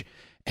wage.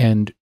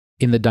 And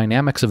in the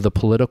dynamics of the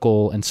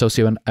political and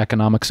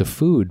socioeconomics of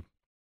food,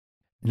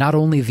 not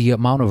only the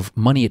amount of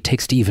money it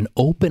takes to even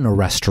open a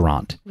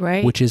restaurant,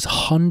 right, which is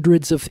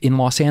hundreds of, in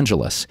Los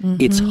Angeles,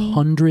 it's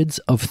hundreds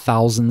of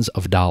thousands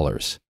of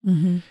dollars.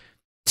 Mm-hmm.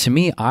 To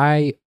me,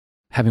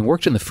 having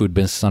worked in the food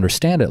business,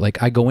 understand it.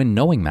 Like, I go in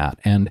knowing that.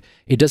 And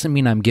it doesn't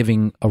mean I'm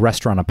giving a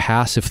restaurant a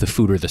pass if the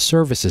food or the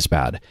service is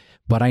bad.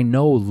 But I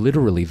know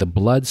literally the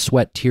blood,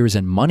 sweat, tears,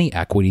 and money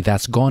equity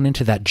that's gone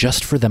into that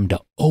just for them to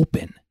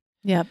open.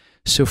 Yep.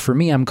 So for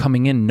me, I'm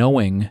coming in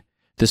knowing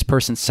this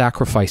person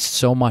sacrificed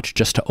so much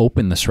just to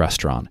open this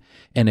restaurant.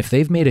 And if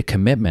they've made a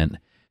commitment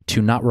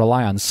to not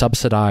rely on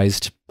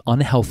subsidized,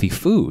 unhealthy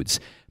foods,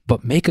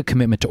 but make a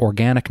commitment to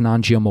organic,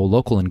 non-GMO,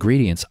 local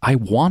ingredients, I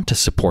want to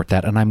support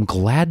that, and I'm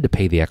glad to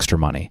pay the extra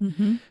money.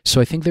 Mm-hmm.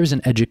 So I think there's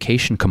an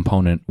education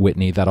component,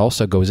 Whitney, that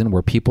also goes in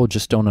where people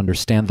just don't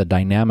understand the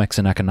dynamics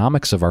and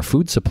economics of our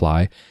food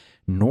supply,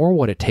 nor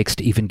what it takes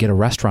to even get a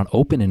restaurant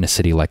open in a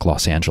city like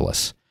Los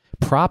Angeles.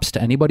 Props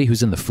to anybody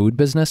who's in the food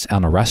business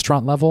on a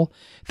restaurant level.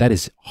 That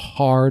is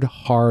hard,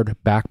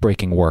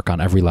 backbreaking work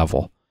on every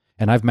level.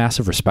 And I have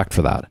massive respect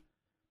for that.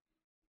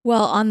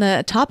 Well, on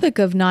the topic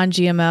of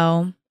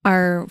non-GMO,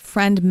 our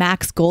friend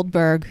Max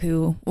Goldberg,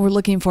 who we're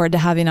looking forward to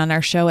having on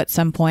our show at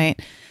some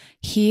point,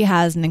 he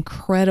has an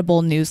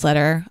incredible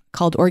newsletter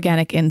called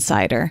Organic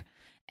Insider.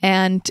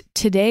 And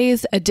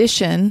today's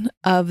edition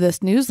of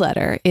this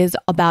newsletter is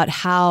about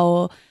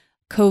how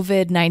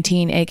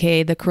COVID-19,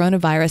 aka the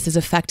coronavirus, is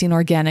affecting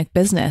organic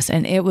business.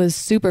 And it was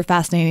super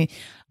fascinating.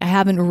 I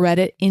haven't read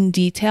it in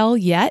detail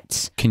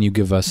yet. Can you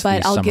give us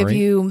but the I'll summary? give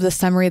you the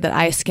summary that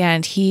I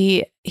scanned.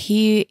 He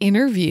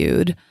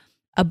interviewed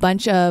a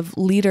bunch of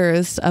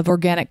leaders of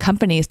organic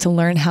companies to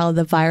learn how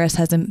the virus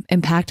has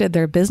impacted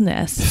their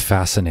business.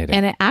 Fascinating.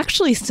 And it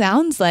actually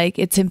sounds like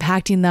it's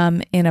impacting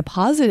them in a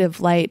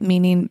positive light,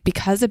 meaning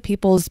because of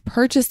people's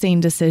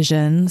purchasing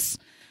decisions,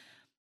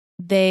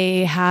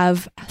 they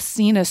have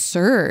seen a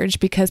surge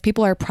because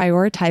people are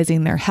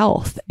prioritizing their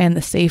health and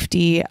the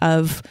safety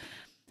of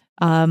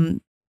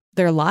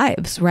their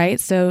lives,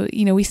 right? So,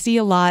 we see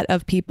a lot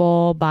of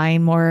people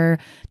buying more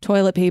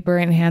toilet paper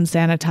and hand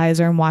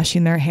sanitizer and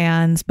washing their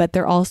hands, but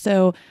they're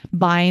also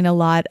buying a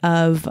lot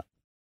of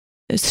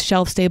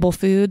shelf-stable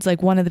foods.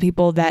 Like one of the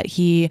people that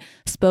he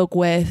spoke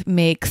with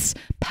makes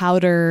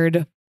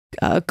powdered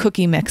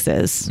cookie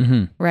mixes,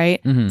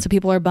 right? Mm-hmm. So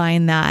people are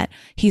buying that.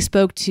 He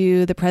spoke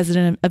to the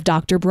president of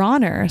Dr.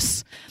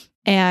 Bronner's,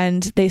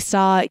 and they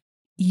saw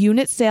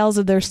unit sales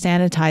of their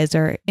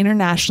sanitizer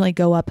internationally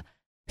go up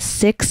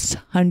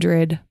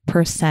 600%.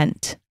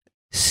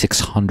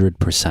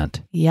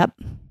 600%. Yep.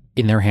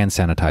 In their hand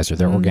sanitizer,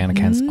 their organic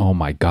hands. Oh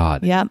my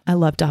God. Yep. I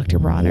love Dr.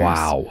 Bronner's.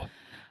 Wow.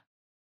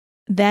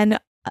 then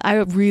I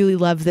really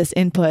love this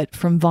input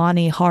from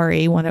Vani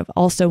Hari, one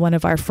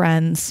of our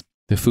friends.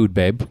 The food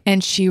babe.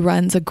 And she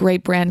runs a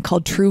great brand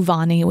called True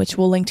Vani, which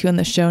we'll link to in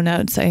the show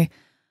notes.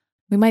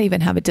 We might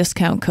even have a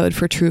discount code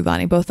for True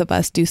Vani. Both of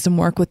us do some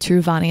work with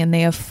True Vani, and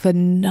they have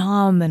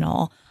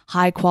phenomenal,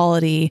 high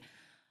quality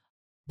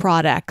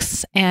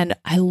products. And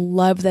I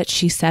love that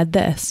she said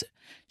this.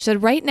 She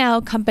said, right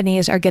now,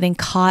 companies are getting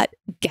caught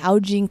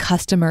gouging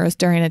customers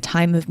during a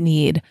time of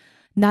need.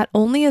 Not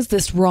only is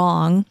this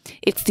wrong,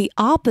 it's the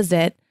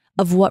opposite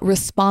of what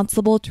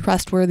responsible,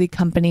 trustworthy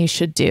companies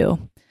should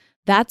do.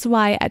 That's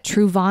why at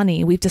True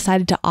Vani, we've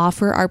decided to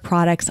offer our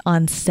products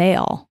on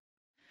sale.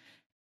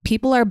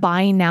 People are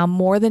buying now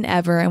more than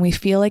ever, and we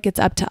feel like it's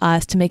up to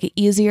us to make it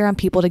easier on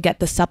people to get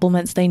the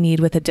supplements they need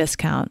with a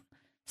discount.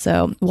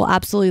 So we'll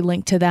absolutely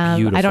link to them.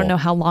 Beautiful. I don't know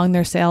how long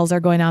their sales are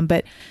going on,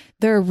 but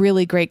they're a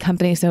really great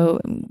company. So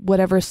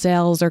whatever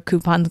sales or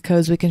coupon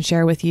codes we can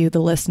share with you, the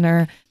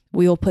listener,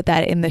 we will put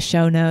that in the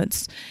show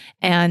notes.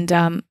 And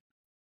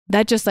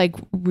that just like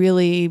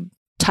really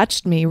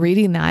touched me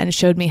reading that and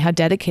showed me how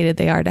dedicated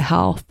they are to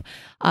health.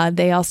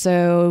 They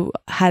also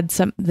had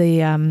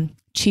the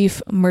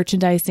chief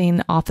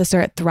merchandising officer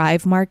at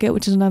Thrive Market,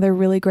 which is another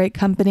really great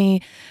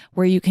company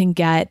where you can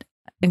get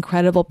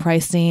incredible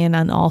pricing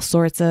on all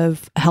sorts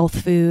of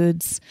health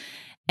foods.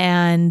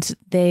 And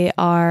they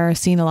are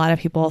seeing a lot of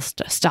people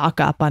stock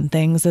up on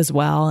things as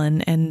well.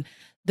 And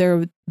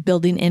they're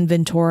building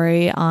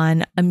inventory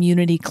on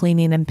immunity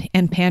cleaning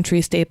and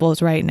pantry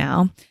staples right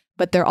now.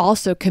 But they're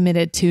also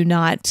committed to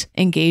not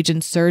engage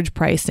in surge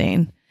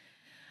pricing.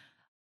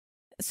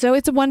 So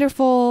it's a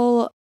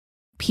wonderful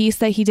piece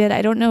that he did.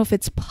 I don't know if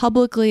it's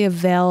publicly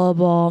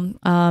available.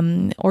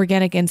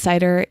 Organic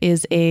Insider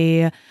is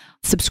a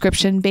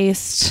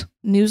subscription-based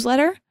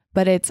newsletter,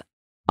 but it's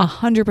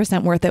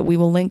 100% worth it. We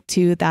will link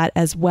to that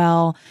as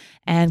well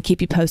and keep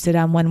you posted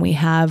on when we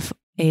have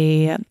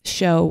a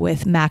show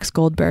with Max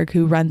Goldberg,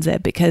 who runs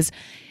it, because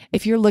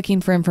if you're looking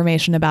for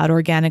information about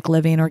organic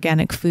living,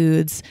 organic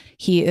foods,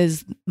 he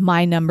is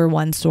my number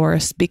one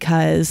source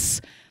because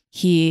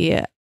he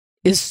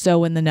is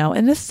so in the know.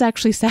 And this is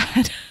actually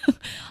sad.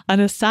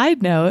 On a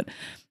side note,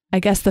 I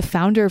guess the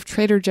founder of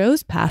Trader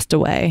Joe's passed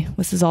away.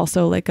 This is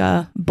also like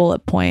a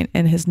bullet point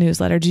in his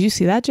newsletter. Did you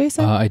see that,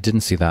 Jason? I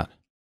didn't see that.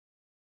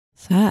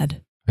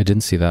 Sad. I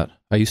didn't see that.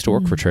 I used to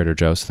work for Trader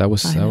Joe's. That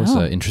was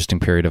an interesting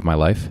period of my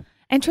life.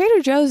 And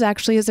Trader Joe's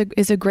actually is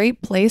a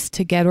great place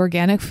to get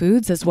organic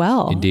foods as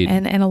well. Indeed.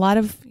 And a lot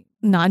of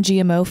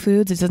non-GMO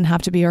foods. It doesn't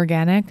have to be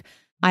organic.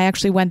 I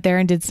actually went there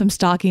and did some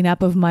stocking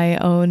up of my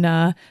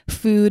own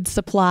food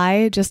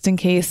supply just in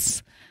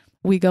case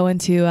we go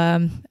into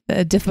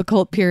a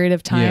difficult period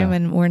of time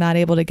and we're not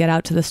able to get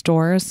out to the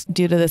stores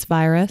due to this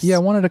virus. Yeah, I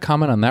wanted to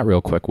comment on that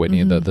real quick,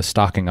 Whitney, the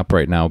stocking up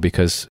right now,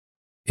 because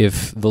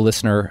if the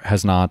listener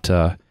has not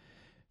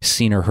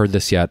seen or heard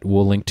this yet,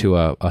 we'll link to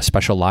a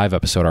special live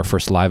episode, our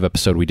first live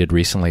episode we did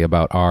recently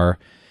about our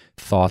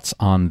thoughts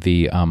on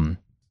the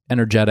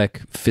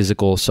energetic,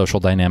 physical, social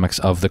dynamics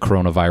of the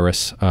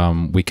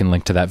coronavirus. We can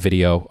link to that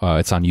video.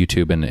 It's on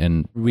YouTube,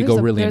 and we go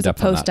really in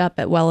depth on that. There's a post up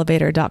at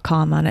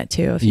wellevator.com on it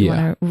too, if you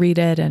want to read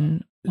it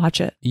and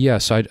watch it. Yeah,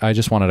 so I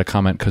just wanted to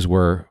comment because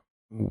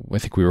I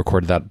think we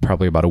recorded that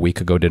probably about a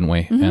week ago, didn't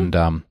we? Mm-hmm.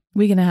 And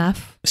week and a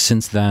half.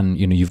 Since then,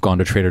 you've gone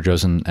to Trader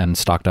Joe's and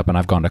stocked up, and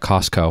I've gone to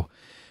Costco.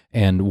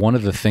 And one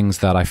of the things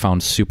that I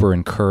found super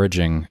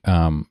encouraging,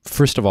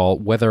 first of all,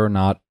 whether or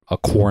not a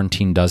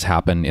quarantine does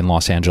happen in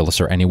Los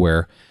Angeles or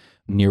anywhere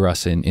near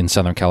us in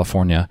Southern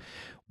California,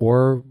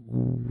 or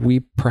we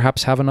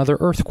perhaps have another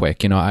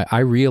earthquake. I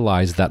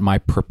realize that my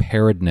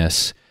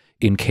preparedness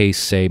in case,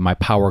 say, my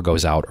power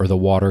goes out or the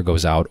water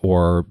goes out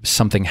or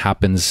something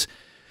happens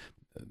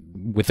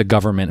with the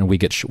government and we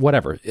get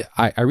whatever.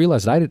 I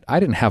realized I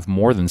didn't have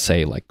more than,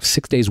 say, like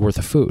 6 days worth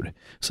of food.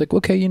 It's like,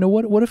 okay,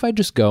 what if I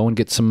just go and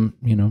get some,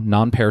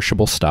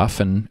 non-perishable stuff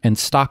and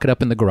stock it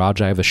up in the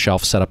garage. I have a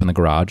shelf set up in the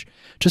garage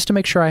just to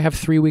make sure I have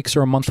 3 weeks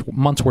or a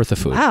month's worth of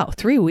food. Wow,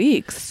 3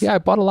 weeks. Yeah, I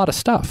bought a lot of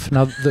stuff.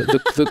 Now,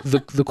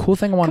 the cool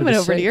thing I wanted to say...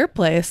 Coming over to your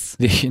place.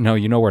 You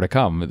know where to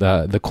come.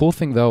 The cool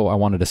thing, though, I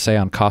wanted to say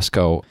on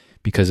Costco,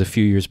 because a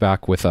few years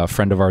back with a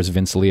friend of ours,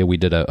 Vince Leah, we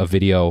did a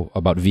video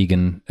about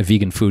vegan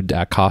food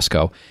at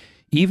Costco.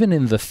 Even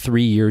in the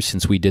 3 years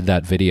since we did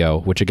that video,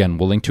 which again,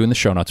 we'll link to in the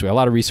show notes. We have a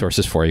lot of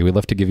resources for you. We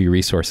love to give you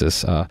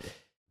resources.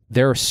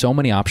 There are so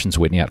many options,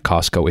 Whitney, at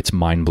Costco. It's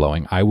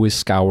mind-blowing. I was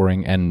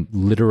scouring, and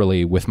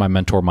literally with my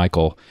mentor,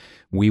 Michael,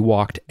 we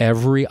walked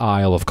every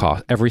aisle of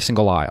Costco, every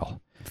single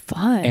aisle.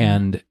 Fun.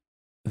 And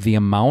the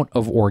amount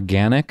of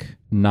organic,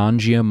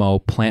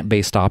 non-GMO,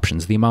 plant-based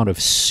options, the amount of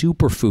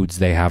superfoods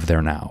they have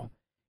there now,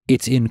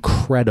 it's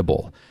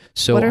incredible.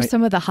 So what are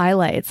some of the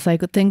highlights,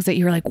 like things that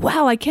you're like,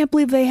 wow, I can't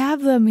believe they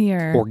have them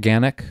here?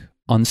 Organic,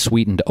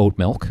 unsweetened oat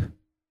milk.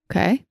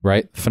 Okay.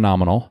 Right?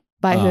 Phenomenal.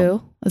 By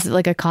who? Was it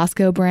like a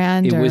Costco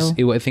brand?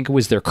 I think it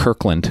was their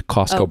Kirkland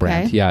Costco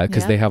brand. Yeah,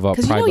 because they have a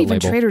private label. Even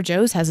Trader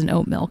Joe's has an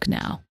oat milk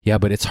now. Yeah,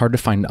 but it's hard to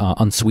find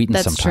unsweetened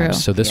sometimes.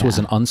 True. So this was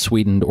an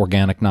unsweetened,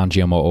 organic,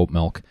 non-GMO oat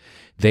milk.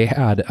 They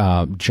had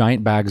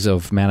giant bags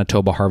of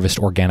Manitoba Harvest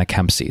organic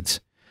hemp seeds.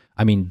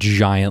 I mean,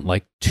 giant,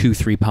 like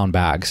 2-3 pound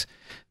bags.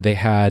 They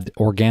had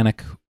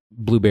organic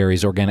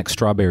blueberries, organic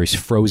strawberries,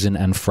 frozen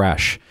and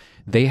fresh.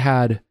 They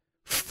had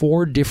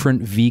 4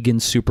 different vegan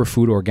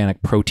superfood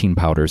organic protein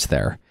powders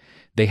there.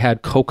 They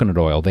had coconut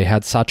oil. They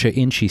had Sacha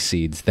Inchi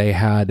seeds. They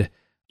had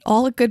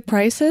all at good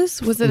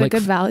prices. Was it a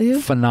good value?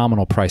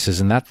 Phenomenal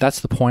prices. And that's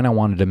the point I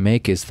wanted to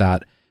make, is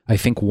that I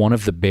think one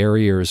of the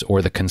barriers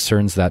or the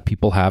concerns that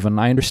people have, and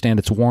I understand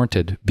it's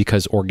warranted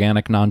because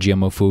organic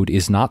non-GMO food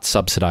is not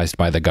subsidized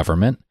by the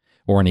government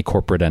or any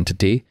corporate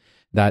entity,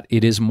 that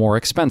it is more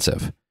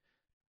expensive.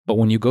 But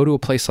when you go to a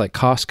place like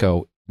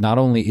Costco, not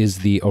only is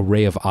the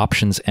array of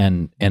options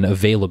and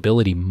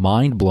availability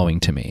mind-blowing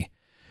to me,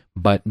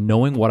 but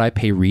knowing what I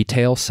pay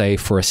retail, say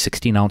for a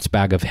 16-ounce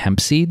bag of hemp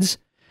seeds,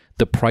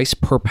 the price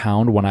per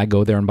pound when I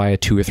go there and buy a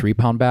 2 or 3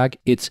 pound bag,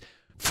 it's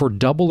for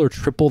double or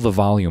triple the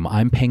volume.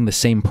 I'm paying the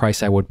same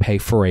price I would pay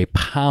for a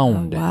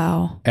pound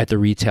at the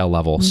retail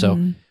level. Mm-hmm.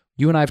 So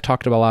you and I have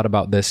talked a lot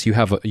about this. You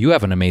have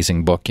an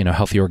amazing book,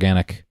 Healthy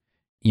Organic,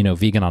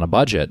 Vegan on a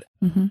Budget.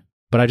 Mm-hmm.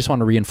 But I just want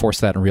to reinforce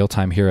that in real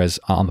time here as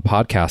on the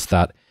podcast,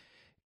 that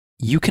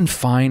you can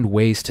find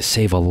ways to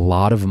save a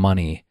lot of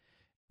money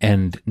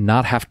and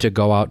not have to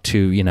go out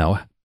to,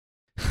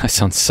 I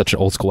sound such an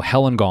old school,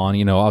 hell and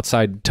gone,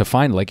 outside to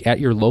find, like at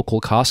your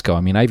local Costco.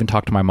 I mean, I even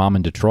talked to my mom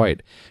in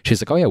Detroit.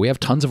 She's like, oh yeah, we have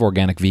tons of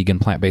organic, vegan,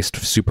 plant-based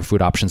superfood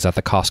options at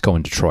the Costco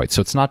in Detroit.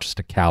 So it's not just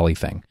a Cali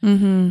thing.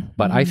 Mm-hmm.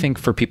 But I think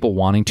for people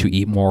wanting to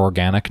eat more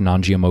organic,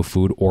 non-GMO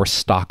food or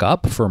stock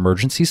up for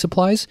emergency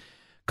supplies,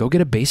 go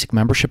get a basic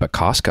membership at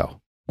Costco.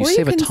 You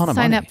save a ton of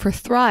money. Sign up for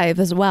Thrive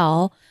as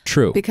well.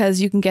 True.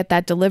 Because you can get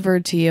that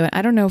delivered to you. And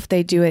I don't know if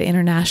they do it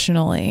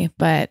internationally,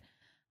 but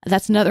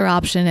that's another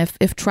option.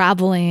 If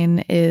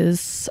traveling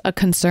is a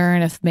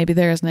concern, if maybe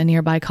there isn't a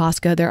nearby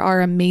Costco, there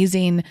are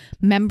amazing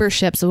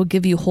memberships that will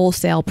give you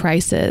wholesale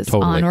prices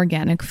on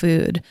organic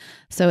food.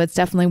 So it's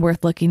definitely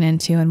worth looking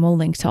into, and we'll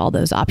link to all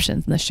those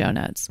options in the show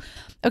notes.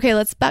 Okay,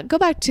 let's go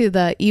back to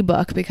the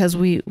ebook, because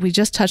we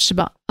just touched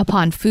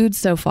upon food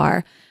so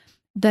far.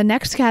 The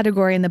next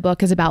category in the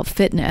book is about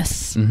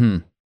fitness. Mm-hmm.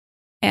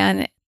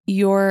 And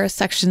your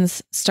section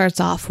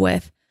starts off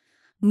with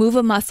move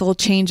a muscle,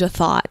 change a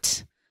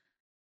thought.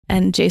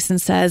 And Jason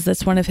says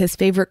that's one of his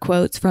favorite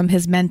quotes from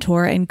his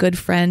mentor and good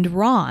friend,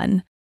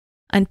 Ron.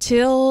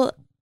 Until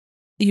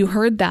you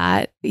heard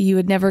that, you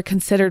had never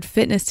considered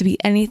fitness to be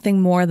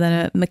anything more than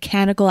a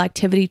mechanical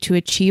activity to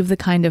achieve the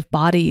kind of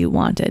body you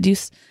wanted.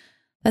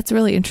 That's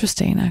really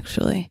interesting,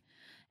 actually.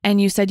 And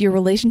you said your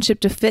relationship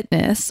to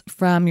fitness,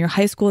 from your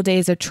high school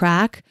days of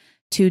track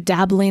to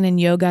dabbling in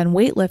yoga and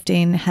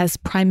weightlifting, has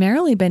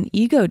primarily been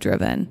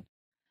ego-driven.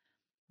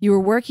 You were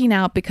working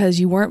out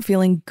because you weren't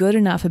feeling good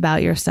enough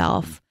about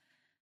yourself,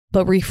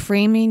 but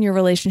reframing your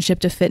relationship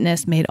to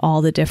fitness made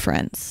all the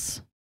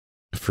difference.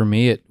 For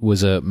me, it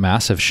was a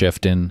massive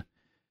shift in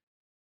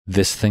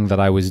this thing that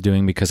I was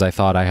doing because I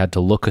thought I had to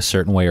look a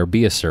certain way or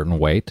be a certain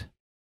weight.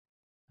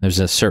 There's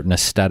a certain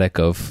aesthetic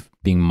of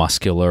being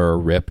muscular or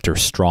ripped or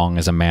strong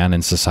as a man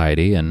in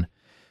society. And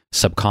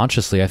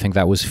subconsciously, I think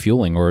that was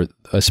fueling, or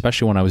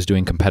especially when I was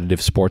doing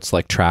competitive sports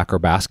like track or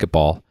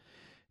basketball,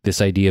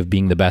 this idea of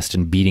being the best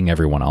and beating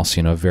everyone else,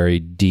 a very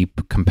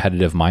deep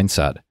competitive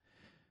mindset.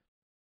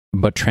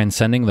 But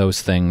transcending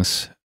those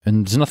things,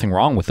 and there's nothing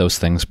wrong with those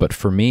things, but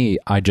for me,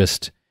 I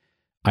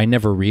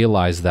never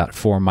realized that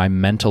for my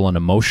mental and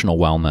emotional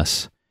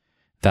wellness,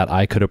 that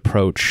I could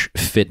approach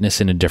fitness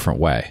in a different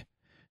way.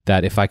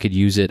 That if I could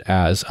use it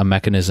as a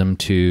mechanism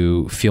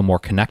to feel more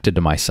connected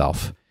to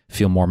myself,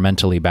 feel more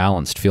mentally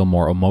balanced, feel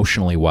more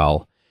emotionally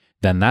well,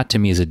 then that to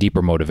me is a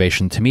deeper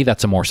motivation. To me,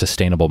 that's a more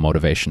sustainable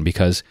motivation,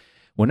 because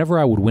whenever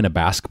I would win a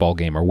basketball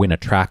game or win a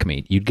track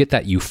meet, you'd get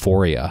that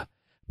euphoria,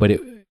 but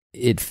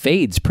it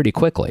fades pretty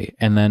quickly.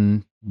 And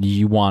then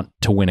you want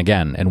to win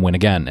again and win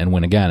again and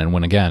win again and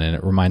win again. And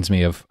it reminds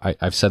me of,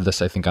 I've said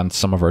this, I think, on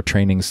some of our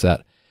trainings,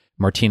 that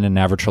Martina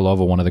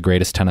Navratilova, one of the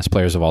greatest tennis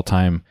players of all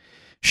time,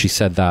 she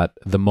said that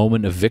the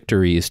moment of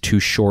victory is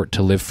too short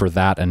to live for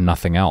that and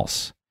nothing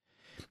else.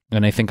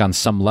 And I think on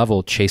some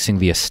level, chasing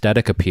the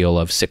aesthetic appeal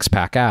of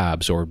six-pack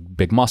abs or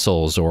big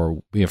muscles,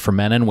 or for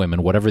men and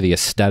women, whatever the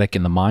aesthetic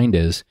in the mind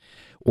is,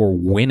 or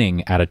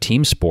winning at a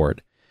team sport,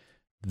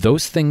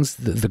 those things,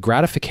 the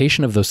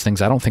gratification of those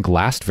things, I don't think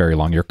last very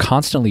long. You're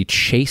constantly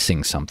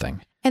chasing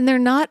something. And they're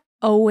not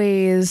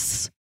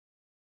always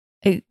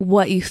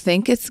what you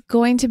think it's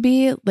going to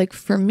be. Like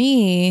for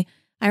me,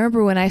 I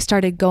remember when I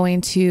started going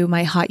to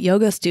my hot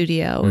yoga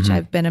studio, which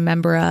I've been a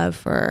member of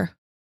for,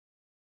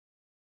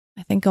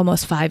 I think,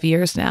 almost 5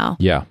 years now.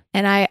 Yeah.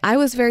 And I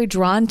was very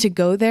drawn to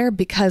go there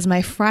because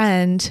my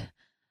friend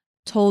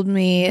told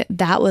me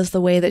that was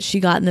the way that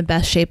she got in the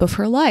best shape of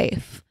her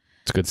life.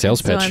 It's a good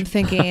sales pitch. So I'm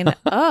thinking,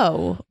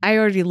 I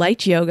already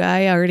liked yoga.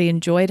 I already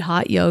enjoyed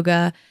hot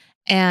yoga.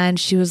 And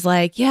she was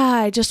like, yeah,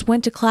 I just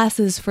went to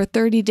classes for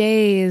 30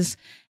 days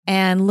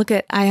and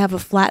I have a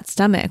flat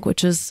stomach,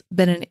 which has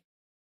been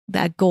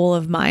that goal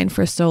of mine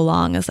for so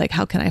long, is like,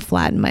 how can I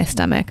flatten my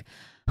stomach?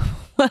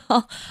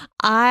 Well,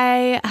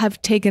 I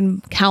have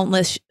taken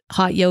countless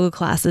hot yoga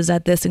classes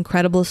at this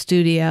incredible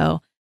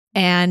studio,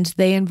 and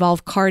they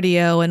involve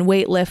cardio and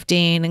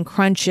weightlifting and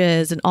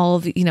crunches and all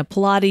of,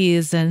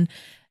 Pilates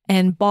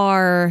and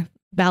bar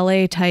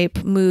ballet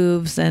type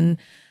moves and,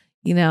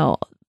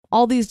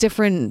 all these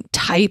different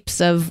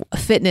types of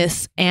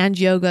fitness and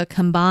yoga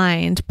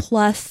combined,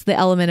 plus the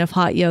element of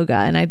hot yoga.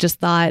 And I just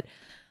thought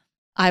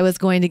I was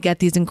going to get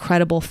these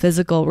incredible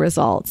physical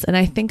results. And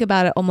I think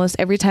about it almost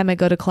every time I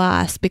go to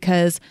class,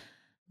 because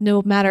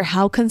no matter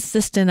how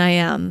consistent I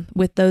am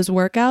with those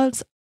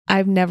workouts,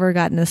 I've never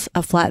gotten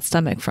a flat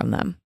stomach from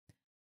them.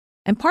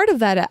 And part of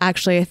that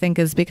actually, I think,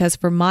 is because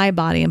for my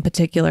body in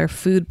particular,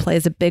 food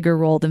plays a bigger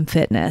role than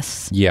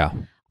fitness. Yeah.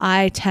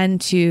 I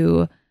tend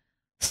to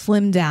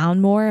slim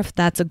down more, if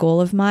that's a goal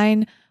of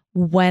mine,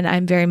 when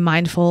I'm very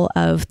mindful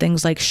of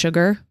things like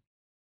sugar.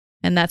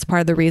 And that's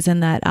part of the reason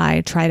that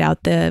I tried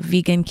out the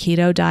vegan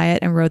keto diet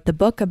and wrote the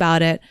book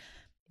about it,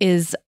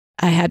 is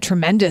I had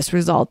tremendous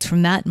results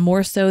from that,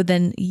 more so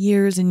than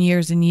years and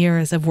years and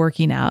years of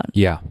working out.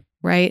 Yeah.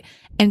 Right.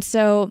 And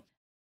so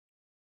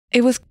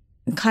it was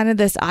kind of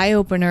this eye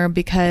opener,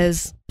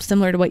 because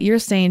similar to what you're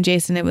saying,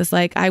 Jason, it was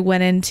like I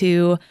went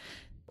into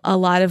a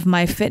lot of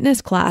my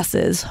fitness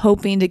classes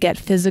hoping to get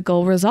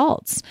physical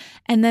results.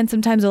 And then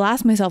sometimes I'll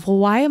ask myself, well,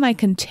 why am I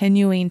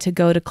continuing to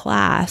go to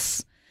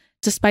class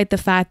despite the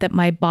fact that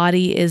my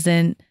body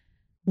isn't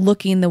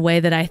looking the way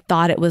that I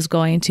thought it was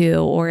going to,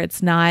 or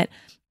it's not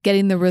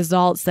getting the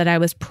results that I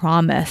was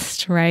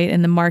promised, right?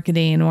 In the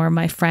marketing, or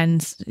my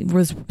friends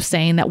was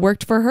saying that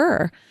worked for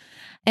her.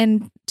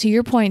 And to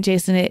your point,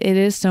 Jason, it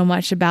is so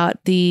much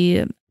about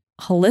the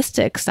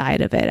holistic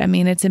side of it. I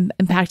mean, it's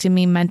impacting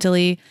me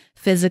mentally,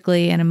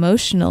 physically, and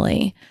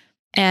emotionally.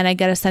 And I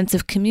get a sense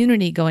of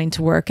community going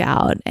to work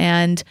out.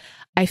 And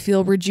I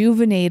feel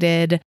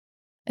rejuvenated,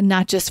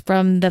 not just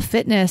from the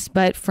fitness,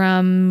 but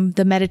from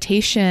the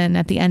meditation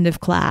at the end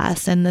of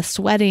class, and the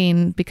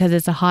sweating because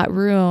it's a hot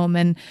room,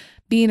 and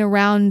being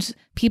around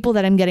people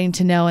that I'm getting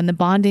to know, and the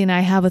bonding I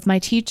have with my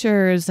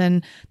teachers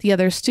and the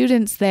other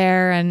students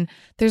there. And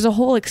there's a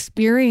whole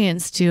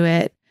experience to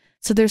it.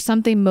 So there's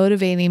something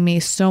motivating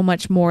me so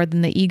much more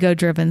than the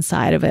ego-driven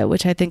side of it,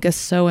 which I think is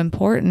so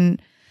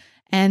important.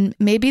 And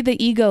maybe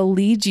the ego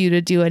leads you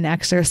to do an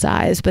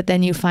exercise, but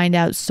then you find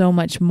out so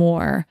much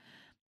more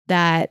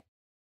that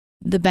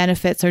the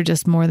benefits are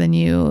just more than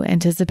you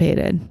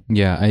anticipated.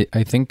 Yeah,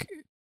 I think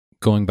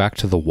going back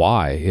to the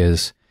why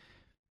is,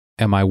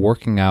 am I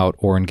working out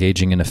or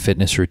engaging in a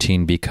fitness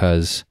routine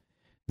because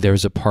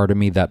there's a part of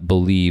me that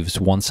believes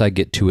once I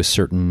get to a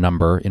certain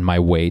number in my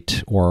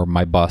weight or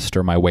my bust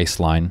or my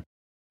waistline,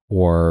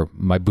 or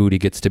my booty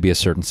gets to be a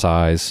certain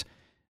size,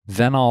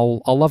 then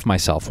I'll love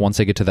myself. Once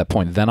I get to that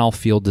point, then I'll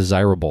feel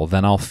desirable.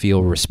 Then I'll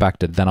feel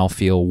respected. Then I'll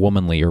feel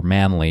womanly or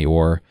manly.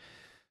 Or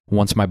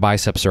once my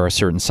biceps are a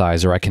certain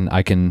size, or I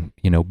can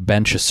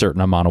bench a certain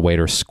amount of weight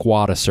or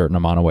squat a certain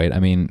amount of weight. I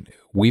mean,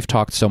 we've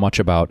talked so much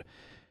about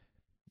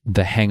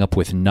the hang up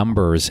with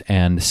numbers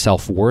and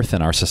self-worth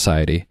in our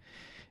society.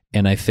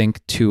 And I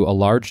think to a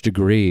large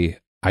degree,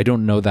 I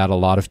don't know that a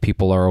lot of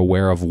people are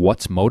aware of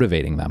what's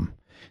motivating them.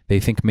 They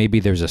think maybe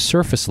there's a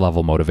surface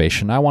level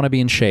motivation. I want to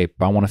be in shape.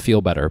 I want to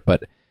feel better.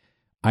 But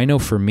I know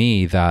for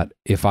me that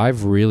if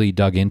I've really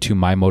dug into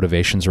my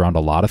motivations around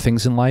a lot of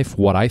things in life,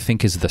 what I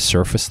think is the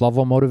surface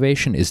level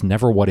motivation is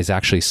never what is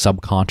actually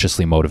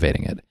subconsciously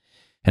motivating it.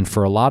 And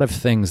for a lot of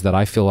things that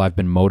I feel I've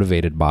been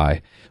motivated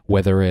by,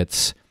 whether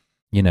it's,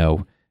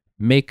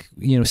 make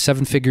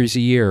 7 figures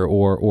a year,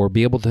 or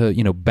be able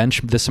to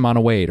bench this amount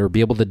of weight, or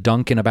be able to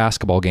dunk in a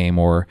basketball game,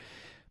 or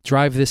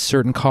drive this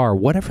certain car,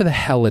 whatever the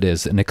hell it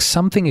is, and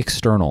something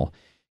external,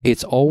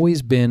 it's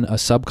always been a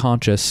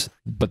subconscious,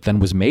 but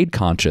then was made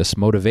conscious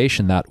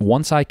motivation that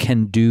once I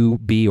can do,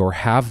 be, or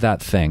have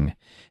that thing,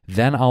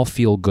 then I'll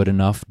feel good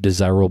enough,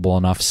 desirable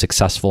enough,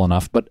 successful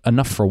enough. But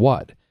enough for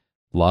what?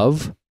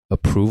 Love,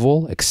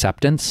 approval,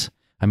 acceptance.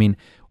 I mean,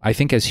 I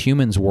think as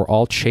humans, we're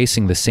all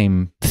chasing the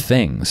same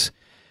things.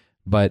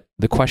 But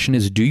the question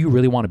is, do you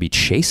really want to be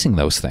chasing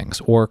those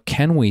things? Or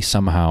can we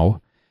somehow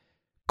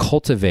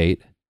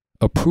cultivate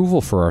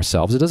approval for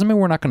ourselves? It doesn't mean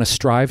we're not going to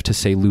strive to,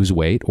 say, lose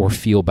weight or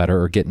feel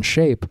better or get in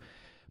shape,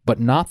 but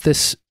not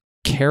this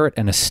carrot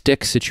and a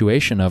stick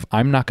situation of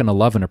I'm not going to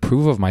love and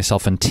approve of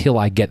myself until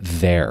I get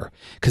there.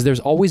 Because there's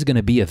always going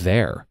to be a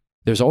there.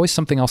 There's always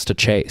something else to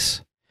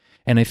chase.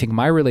 And I think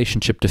my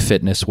relationship to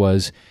fitness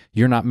was,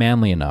 you're not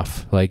manly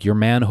enough. Like, your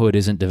manhood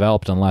isn't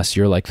developed unless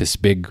you're like this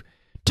big,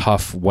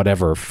 tough,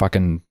 whatever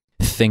fucking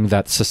thing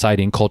that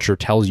society and culture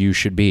tells you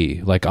should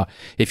be. Like,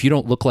 if you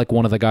don't look like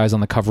one of the guys on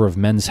the cover of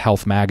Men's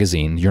Health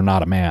magazine, you're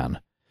not a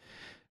man.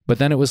 But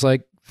then it was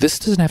like, this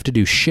doesn't have to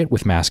do shit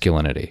with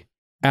masculinity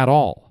at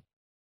all.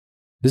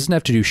 This doesn't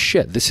have to do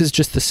shit. This is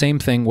just the same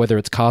thing, whether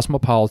it's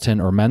Cosmopolitan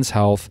or Men's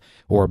Health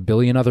or a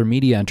billion other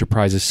media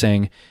enterprises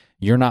saying,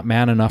 you're not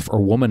man enough or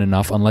woman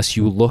enough unless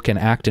you look and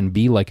act and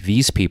be like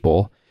these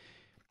people.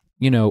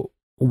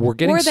 we're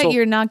getting or that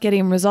you're not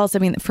getting results. I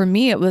mean, for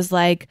me, it was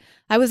like,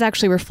 I was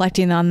actually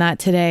reflecting on that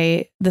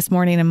this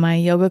morning in my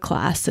yoga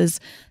class, is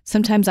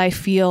sometimes I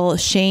feel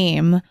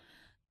shame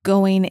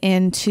going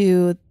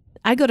into,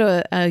 I go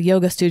to a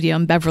yoga studio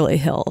in Beverly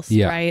Hills,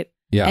 right?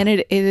 Yeah. And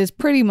it is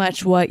pretty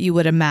much what you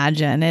would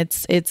imagine.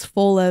 It's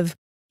full of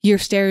your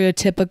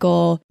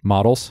stereotypical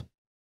models.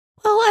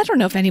 Well, I don't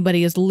know if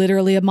anybody is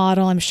literally a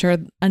model. I'm sure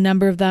a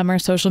number of them are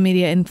social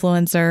media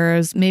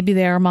influencers. Maybe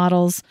they are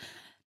models.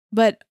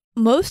 But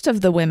most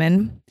of the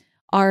women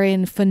are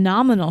in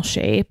phenomenal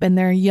shape, and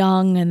they're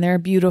young and they're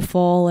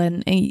beautiful,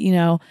 and you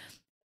know,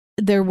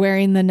 they're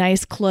wearing the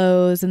nice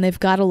clothes, and they've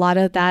got a lot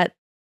of that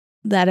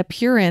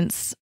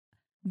appearance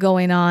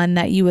going on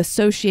that you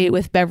associate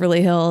with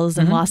Beverly Hills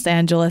and Los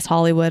Angeles,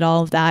 Hollywood,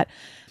 all of that.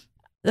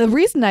 The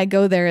reason I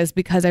go there is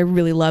because I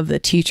really love the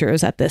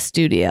teachers at this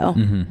studio.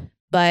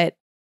 But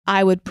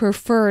I would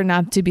prefer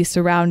not to be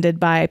surrounded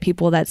by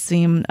people that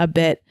seem a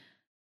bit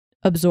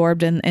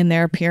absorbed in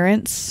their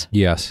appearance.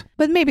 Yes.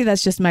 But maybe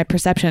that's just my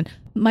perception.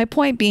 My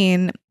point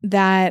being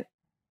that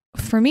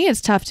for me,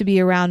 it's tough to be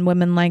around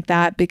women like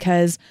that,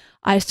 because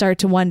I start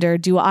to wonder,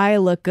 do I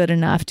look good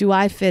enough? Do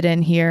I fit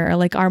in here?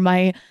 Like, are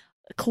my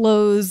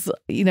clothes,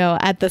 you know,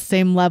 at the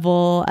same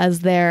level as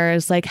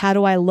theirs? Like, how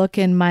do I look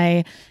in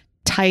my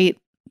tight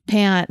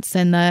pants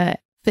and the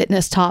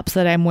fitness tops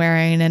that I'm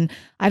wearing? And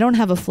I don't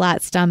have a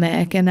flat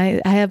stomach, and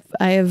I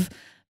have,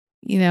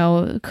 you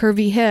know,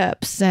 curvy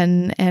hips,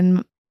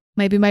 and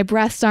maybe my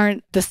breasts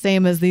aren't the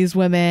same as these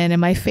women, and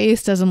my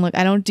face doesn't look,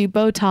 I don't do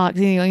Botox,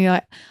 you know,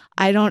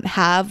 I don't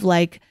have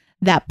like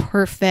that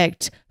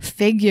perfect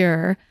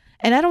figure.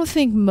 And I don't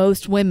think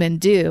most women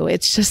do.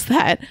 It's just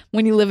that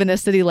when you live in a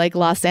city like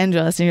Los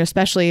Angeles, and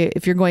especially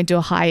if you're going to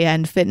a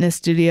high-end fitness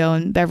studio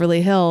in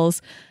Beverly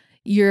Hills,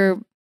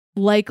 you're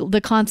like the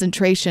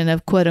concentration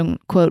of quote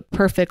unquote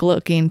perfect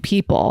looking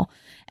people.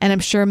 And I'm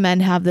sure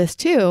men have this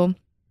too.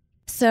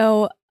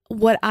 So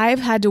what I've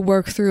had to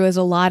work through is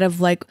a lot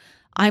of like,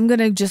 I'm going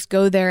to just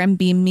go there and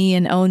be me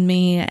and own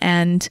me,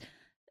 and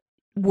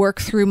work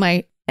through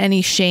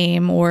any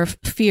shame or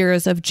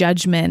fears of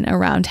judgment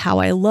around how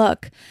I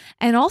look,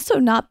 and also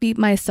not beat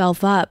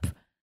myself up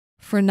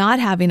for not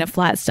having a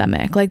flat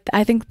stomach. Like,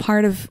 I think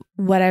part of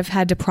what I've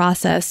had to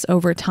process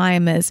over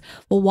time is,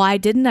 well, why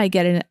didn't I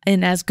get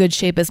in as good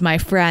shape as my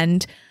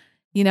friend?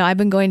 You know, I've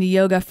been going to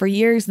yoga for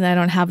years and I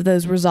don't have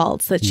those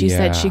results that she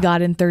said she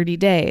got in 30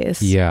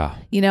 days. Yeah.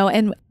 You know,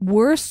 and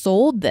we're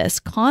sold this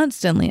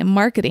constantly in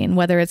marketing,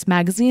 whether it's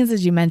magazines,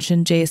 as you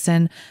mentioned,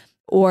 Jason,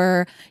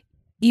 or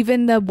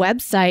even the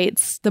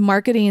websites, the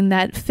marketing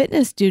that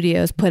fitness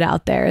studios put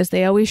out there is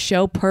they always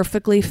show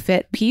perfectly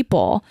fit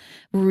people,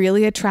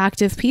 really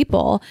attractive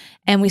people.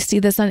 And we see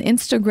this on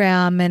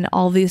Instagram and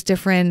all these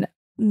different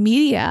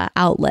media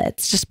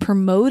outlets just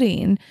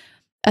promoting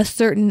a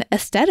certain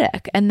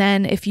aesthetic. And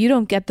then if you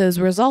don't get those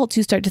results,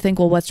 you start to think,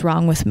 well, what's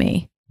wrong with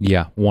me?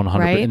 Yeah, 100%.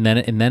 Right? And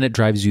then it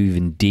drives you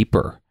even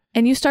deeper.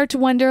 And you start to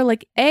wonder,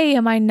 like, A,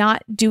 am I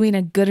not doing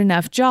a good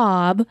enough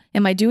job?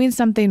 Am I doing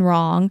something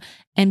wrong?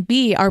 And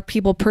B, are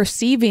people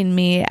perceiving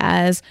me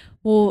as,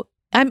 well,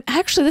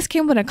 this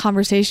came up in a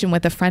conversation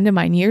with a friend of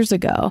mine years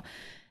ago.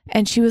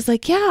 And she was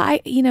like, yeah,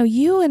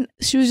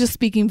 she was just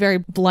speaking very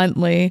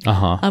bluntly.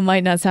 I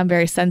might not sound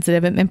very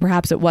sensitive, and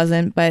perhaps it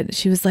wasn't, but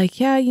she was like,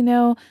 yeah,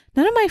 none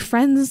of my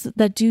friends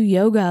that do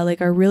yoga,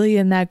 like, are really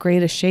in that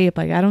great a shape.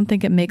 Like, I don't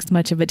think it makes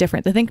much of a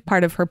difference. I think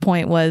part of her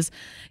point was,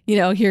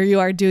 here you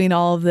are doing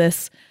all of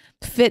this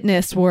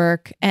fitness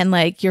work, and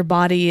like, your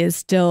body is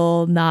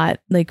still not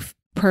like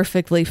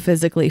perfectly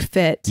physically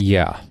fit.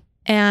 Yeah.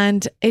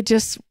 And it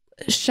just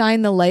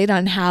shine the light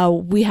on how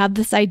we have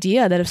this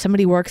idea that if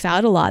somebody works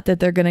out a lot, that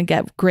they're going to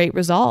get great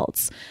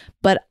results.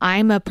 But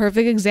I'm a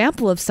perfect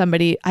example of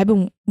somebody. I've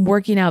been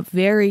working out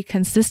very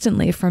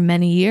consistently for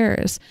many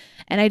years,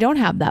 and I don't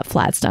have that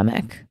flat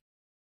stomach,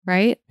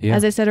 right? Yeah.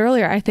 As I said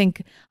earlier, I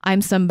think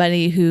I'm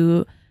somebody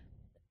who,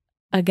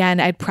 again,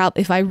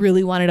 if I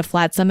really wanted a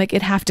flat stomach,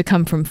 it'd have to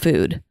come from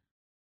food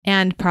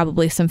and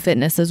probably some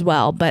fitness as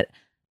well. But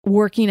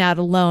working out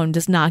alone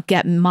does not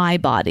get my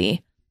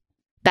body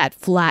that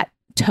flat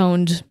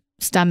toned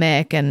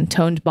stomach and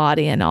toned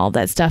body and all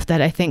that stuff that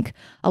I think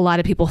a lot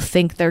of people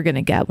think they're going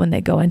to get when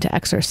they go into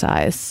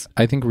exercise.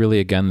 I think really,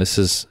 again, this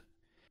is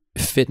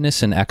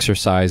fitness and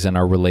exercise, and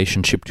our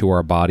relationship to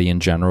our body in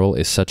general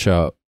is such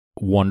a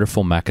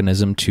wonderful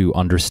mechanism to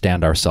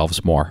understand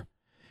ourselves more.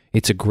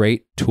 It's a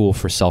great tool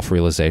for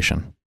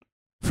self-realization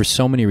for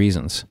so many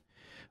reasons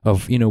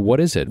of, what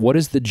is it? What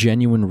is the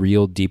genuine,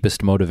 real,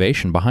 deepest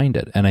motivation behind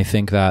it? And I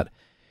think that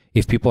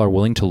if people are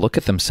willing to look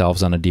at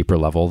themselves on a deeper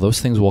level, those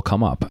things will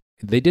come up.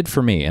 They did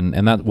for me.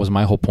 And that was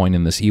my whole point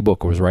in this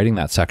ebook, was writing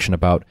that section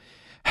about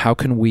how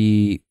can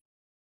we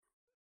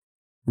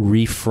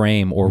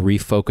reframe or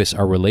refocus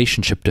our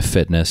relationship to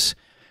fitness,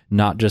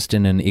 not just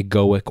in an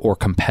egoic or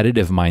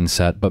competitive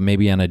mindset, but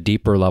maybe on a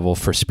deeper level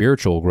for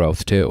spiritual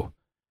growth too.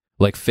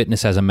 like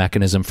fitness as a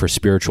mechanism for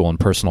spiritual and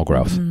personal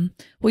growth. Mm-hmm.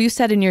 Well, you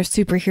said in your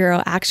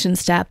superhero action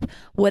step,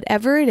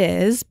 whatever it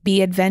is,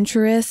 be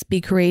adventurous,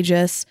 be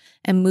courageous,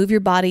 and move your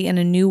body in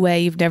a new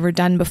way you've never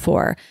done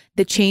before.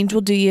 The change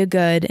will do you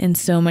good in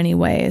so many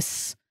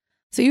ways.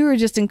 So you were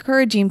just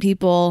encouraging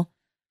people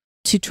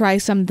to try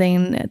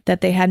something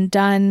that they hadn't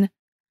done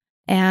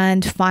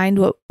and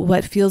find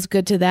what feels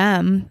good to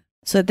them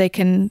so that they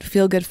can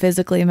feel good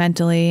physically,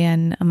 mentally,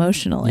 and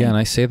emotionally. Yeah, and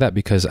I say that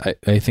because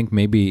I think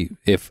maybe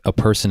if a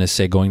person is,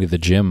 say, going to the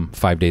gym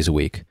 5 days a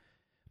week,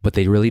 but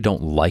they really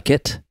don't like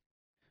it,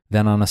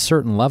 then on a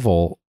certain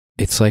level,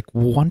 it's like,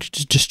 well, why don't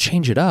you just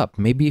change it up?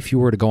 Maybe if you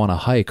were to go on a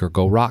hike or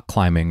go rock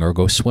climbing or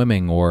go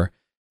swimming or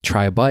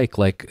try a bike,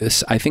 like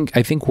I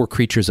think we're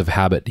creatures of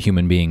habit,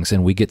 human beings,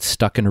 and we get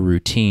stuck in a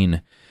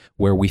routine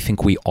where we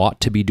think we ought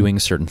to be doing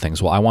certain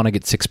things. Well, I want to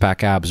get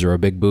six-pack abs or a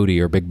big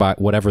booty or big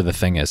body, whatever the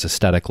thing is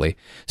aesthetically.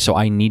 So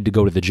I need to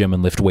go to the gym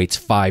and lift weights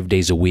 5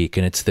 days a week.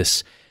 And it's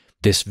this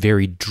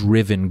very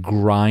driven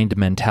grind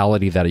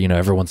mentality that,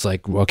 everyone's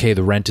like, okay,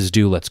 the rent is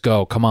due. Let's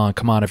go. Come on,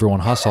 everyone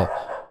hustle.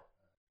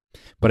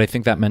 But I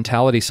think that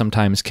mentality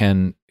sometimes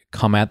can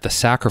come at the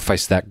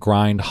sacrifice, that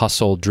grind,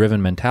 hustle,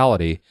 driven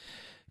mentality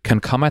can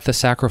come at the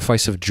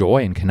sacrifice of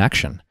joy and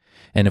connection.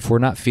 And if we're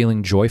not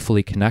feeling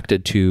joyfully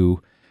connected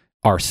to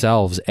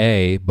ourselves,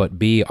 A, but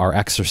B, our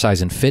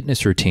exercise and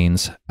fitness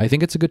routines, I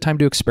think it's a good time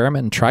to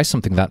experiment and try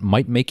something that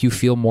might make you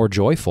feel more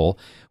joyful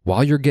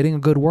while you're getting a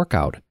good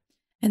workout.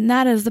 And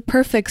that is the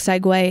perfect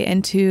segue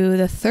into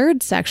the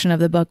third section of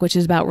the book, which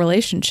is about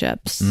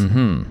relationships,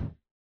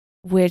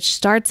 which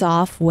starts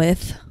off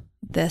with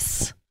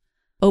this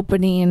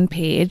opening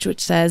page, which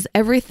says,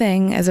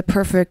 everything is a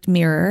perfect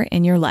mirror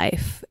in your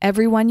life.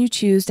 Everyone you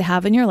choose to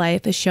have in your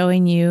life is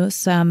showing you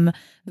some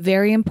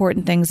very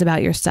important things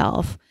about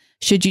yourself,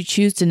 should you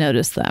choose to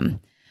notice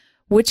them,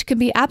 which can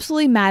be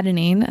absolutely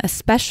maddening,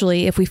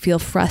 especially if we feel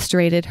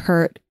frustrated,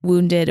 hurt,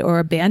 wounded, or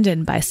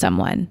abandoned by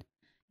someone.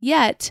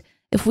 Yet,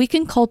 if we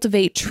can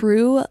cultivate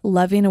true,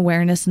 loving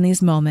awareness in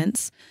these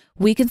moments,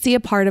 we can see a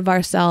part of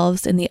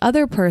ourselves in the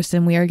other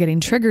person we are getting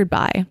triggered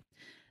by.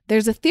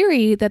 There's a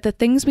theory that the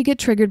things we get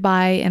triggered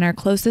by in our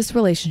closest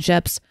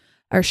relationships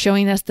are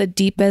showing us the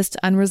deepest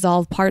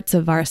unresolved parts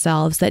of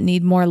ourselves that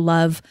need more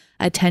love,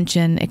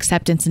 attention,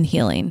 acceptance, and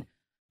healing.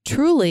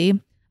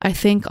 Truly, I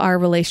think our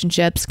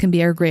relationships can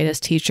be our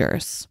greatest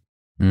teachers.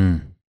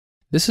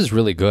 This is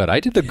really good.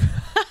 I've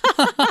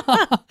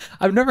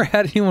never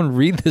had anyone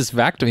read this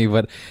back to me,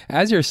 but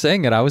as you're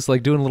saying it, I was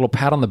like doing a little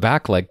pat on the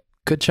back, like,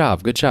 good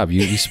job.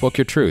 You spoke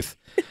your truth.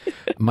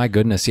 My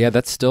goodness. Yeah,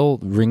 that still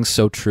rings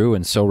so true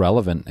and so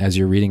relevant as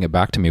you're reading it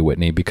back to me,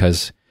 Whitney,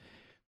 because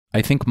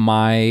I think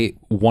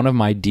one of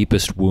my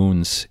deepest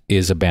wounds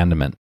is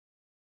abandonment.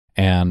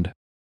 And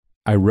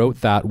I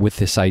wrote that with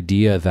this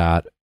idea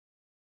that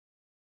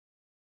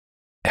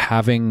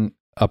having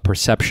a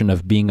perception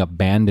of being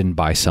abandoned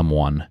by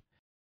someone,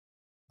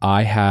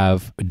 I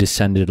have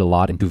descended a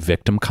lot into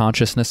victim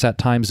consciousness at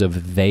times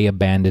of they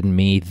abandoned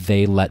me,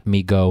 they let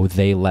me go,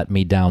 they let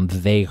me down,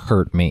 they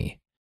hurt me.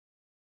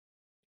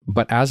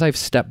 But as I've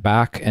stepped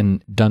back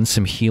and done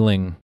some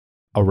healing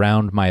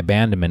around my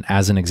abandonment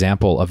as an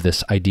example of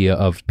this idea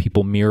of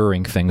people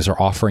mirroring things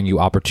or offering you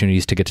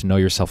opportunities to get to know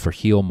yourself or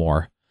heal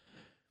more,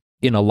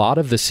 in a lot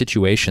of the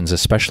situations,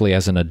 especially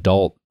as an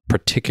adult,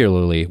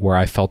 particularly where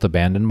I felt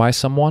abandoned by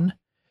someone,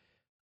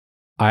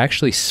 I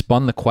actually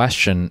spun the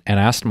question and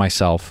asked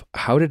myself,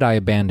 how did I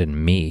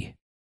abandon me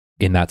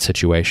in that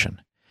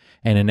situation?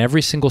 And in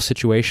every single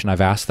situation,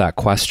 I've asked that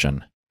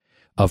question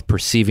of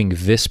perceiving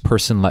this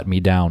person let me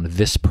down,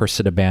 this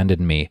person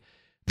abandoned me.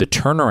 The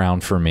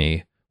turnaround for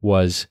me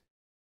was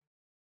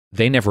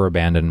they never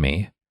abandoned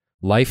me.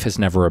 Life has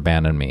never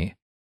abandoned me.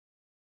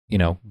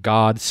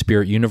 God,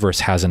 spirit,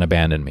 universe hasn't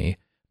abandoned me.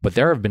 But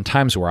there have been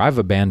times where I've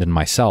abandoned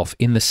myself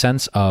in the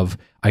sense of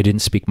I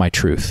didn't speak my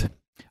truth.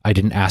 I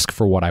didn't ask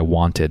for what I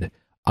wanted.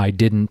 I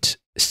didn't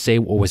say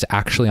what was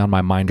actually on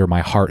my mind or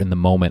my heart in the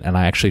moment, and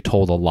I actually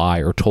told a lie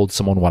or told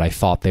someone what I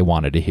thought they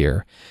wanted to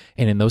hear.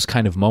 And in those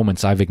kind of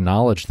moments, I've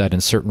acknowledged that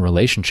in certain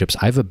relationships,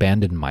 I've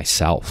abandoned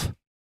myself.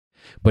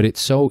 But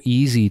it's so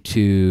easy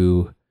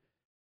to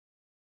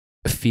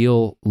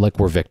feel like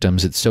we're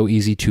victims. It's so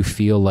easy to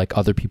feel like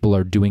other people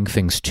are doing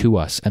things to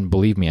us. And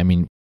believe me, I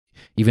mean,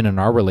 even in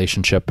our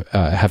relationship,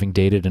 having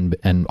dated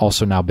and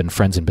also now been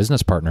friends and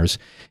business partners,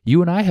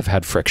 you and I have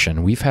had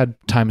friction. We've had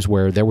times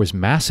where there was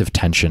massive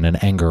tension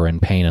and anger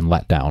and pain and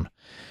letdown.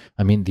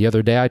 I mean, the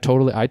other day, I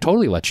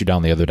totally let you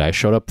down the other day. I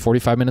showed up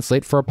 45 minutes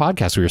late for a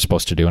podcast we were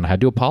supposed to do, and I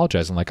had to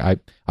apologize. And like,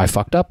 I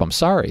fucked up. I'm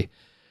sorry.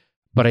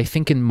 But I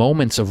think in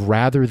moments of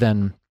rather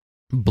than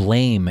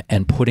blame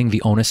and putting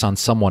the onus on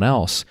someone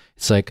else,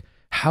 it's like,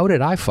 how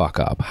did I fuck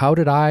up? How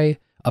did I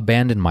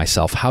abandon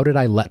myself? How did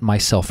I let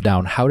myself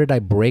down? How did I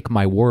break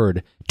my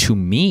word to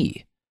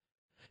me?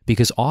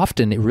 Because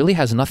often it really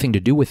has nothing to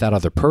do with that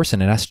other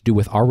person. It has to do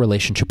with our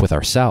relationship with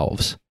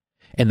ourselves.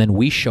 And then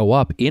we show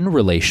up in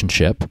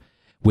relationship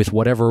with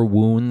whatever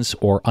wounds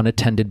or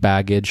unattended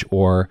baggage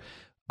or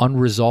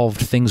unresolved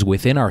things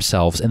within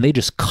ourselves, and they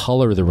just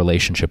color the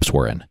relationships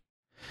we're in.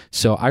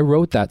 So I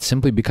wrote that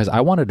simply because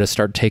I wanted to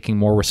start taking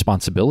more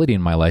responsibility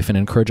in my life and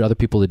encourage other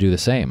people to do the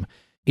same.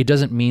 It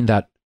doesn't mean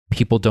that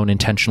people don't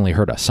intentionally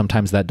hurt us.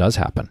 Sometimes that does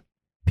happen.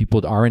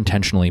 People are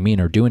intentionally mean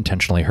or do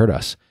intentionally hurt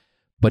us.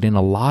 But in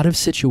a lot of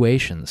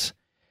situations,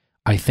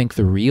 I think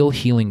the real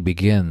healing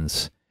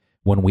begins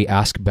when we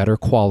ask better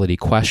quality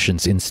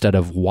questions instead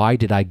of why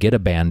did I get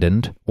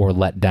abandoned or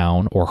let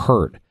down or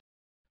hurt?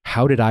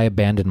 How did I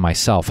abandon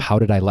myself? How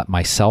did I let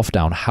myself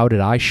down? How did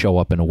I show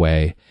up in a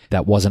way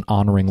that wasn't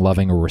honoring,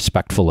 loving, or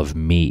respectful of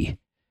me?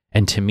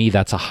 And to me,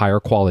 that's a higher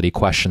quality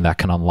question that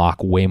can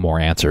unlock way more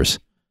answers.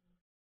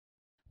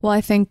 Well,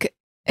 I think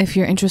if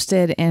you're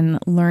interested in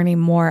learning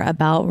more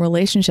about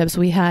relationships,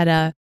 we had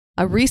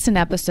a recent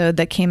episode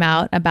that came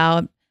out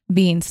about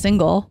being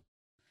single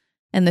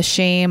and the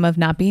shame of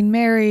not being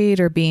married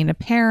or being a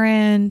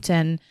parent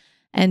and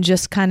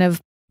just kind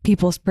of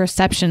people's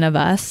perception of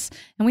us.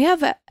 And we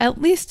have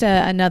at least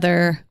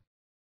another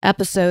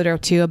episode or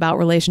two about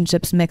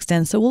relationships mixed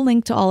in. So we'll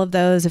link to all of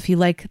those if you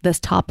like this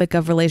topic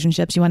of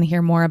relationships. You want to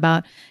hear more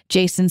about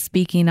Jason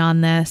speaking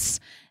on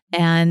this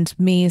and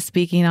me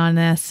speaking on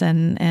this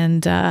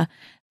and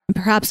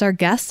perhaps our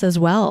guests as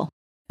well.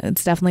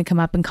 It's definitely come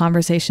up in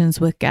conversations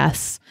with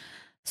guests.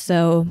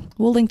 So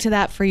we'll link to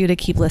that for you to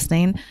keep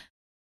listening.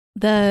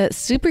 The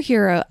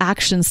superhero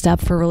action step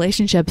for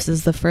relationships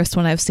is the first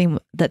one I've seen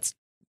that's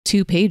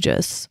 2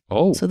 pages.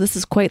 Oh. So this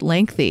is quite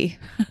lengthy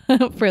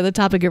for the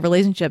topic of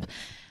relationships.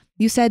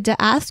 You said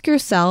to ask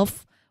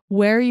yourself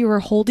where you are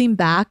holding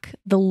back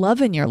the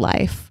love in your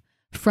life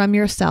from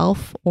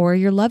yourself or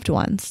your loved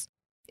ones.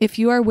 If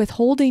you are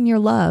withholding your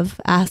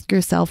love, ask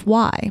yourself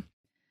why.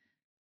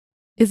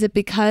 Is it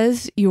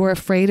because you are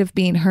afraid of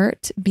being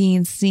hurt,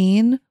 being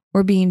seen,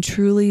 or being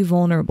truly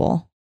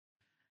vulnerable?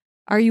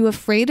 Are you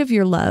afraid of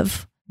your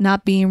love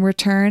not being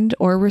returned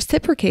or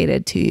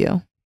reciprocated to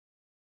you?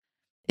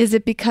 Is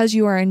it because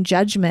you are in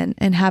judgment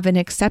and haven't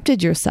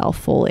accepted yourself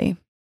fully?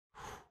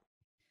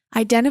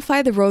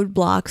 Identify the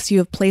roadblocks you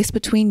have placed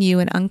between you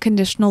and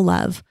unconditional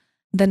love,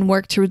 then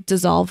work to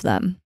dissolve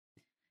them.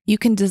 You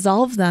can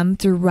dissolve them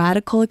through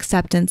radical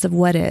acceptance of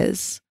what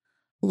is,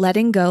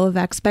 letting go of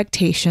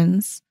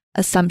expectations,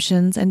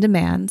 assumptions, and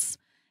demands,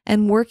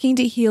 and working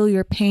to heal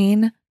your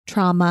pain,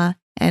 trauma,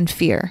 and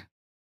fear.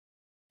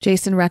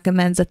 Jason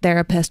recommends a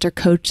therapist or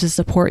coach to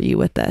support you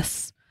with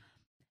this.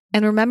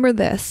 And remember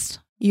this,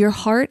 your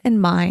heart and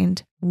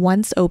mind,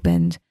 once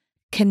opened,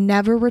 can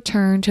never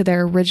return to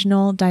their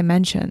original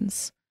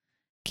dimensions.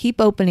 Keep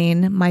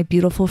opening, my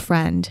beautiful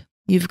friend.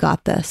 You've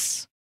got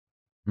this.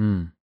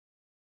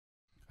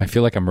 I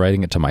feel like I'm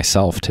writing it to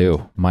myself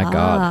too. My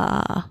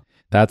God.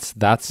 That's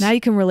now you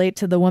can relate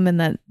to the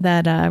woman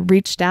that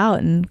reached out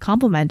and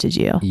complimented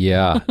you.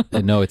 Yeah.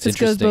 No, it's this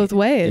interesting. Goes both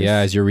ways. Yeah,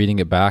 as you're reading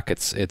it back,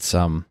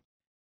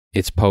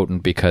 it's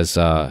potent because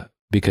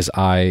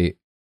I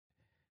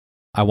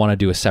want to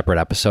do a separate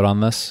episode on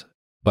this,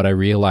 but I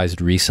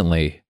realized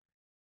recently,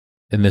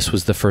 and this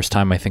was the first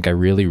time I think I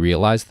really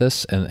realized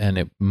this, and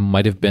it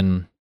might have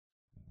been,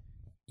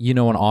 an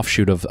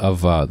offshoot of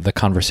the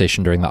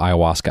conversation during the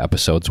ayahuasca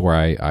episodes,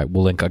 where I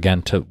will link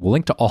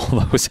to all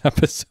those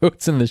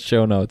episodes in the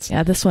show notes.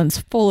 Yeah, this one's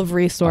full of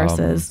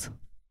resources.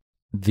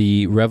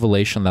 The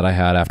revelation that I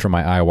had after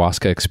my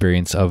ayahuasca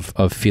experience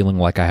of feeling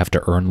like I have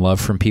to earn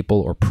love from people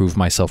or prove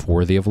myself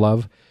worthy of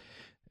love.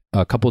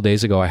 A couple of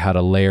days ago, I had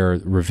a layer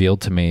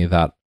revealed to me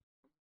that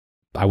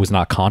I was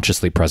not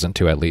consciously present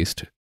to, at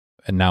least,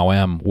 and now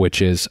am,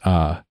 which is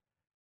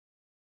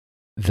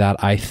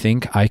that I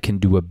think I can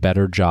do a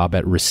better job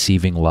at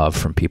receiving love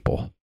from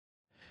people.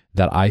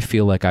 That I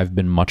feel like I've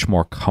been much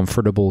more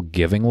comfortable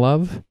giving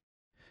love,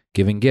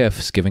 giving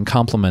gifts, giving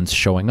compliments,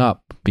 showing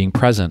up, being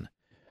present.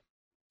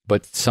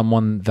 But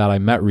someone that I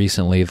met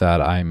recently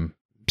that I'm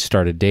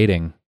started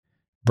dating,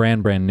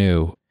 brand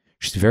new,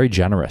 she's very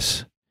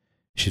generous.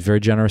 She's very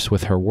generous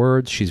with her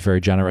words. She's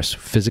very generous,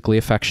 physically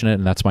affectionate,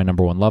 and that's my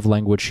number one love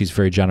language. She's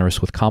very generous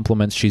with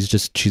compliments. She's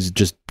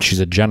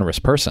a generous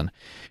person.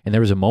 And there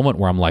was a moment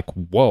where I'm like,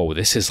 whoa,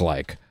 this is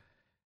like,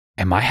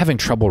 am I having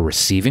trouble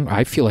receiving?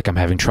 I feel like I'm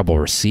having trouble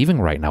receiving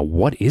right now.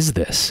 What is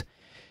this?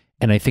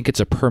 And I think it's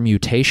a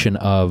permutation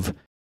of,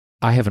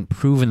 I haven't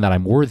proven that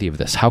I'm worthy of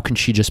this. How can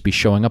she just be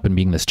showing up and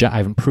being this? I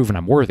haven't proven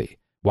I'm worthy.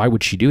 Why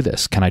would she do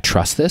this? Can I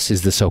trust this?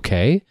 Is this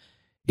okay?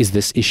 Is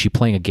she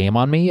playing a game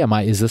on me? Am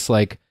I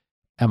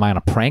on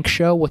a prank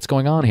show? What's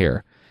going on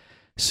here?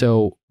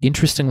 So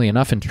interestingly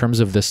enough, in terms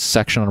of this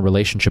section on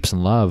relationships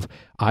and love,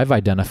 I've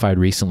identified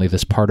recently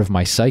this part of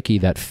my psyche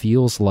that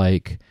feels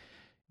like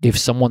if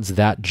someone's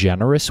that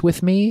generous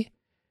with me,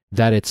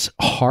 that it's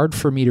hard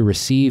for me to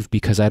receive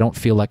because I don't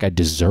feel like I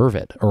deserve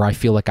it, or I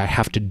feel like I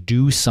have to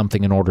do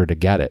something in order to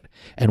get it.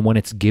 And when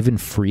it's given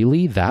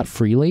freely,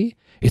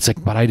 it's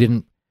like, but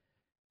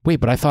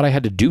I thought I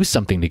had to do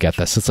something to get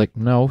this. It's like,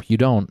 no, you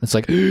don't. It's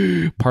like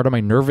part of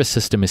my nervous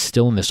system is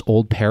still in this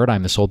old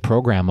paradigm, this old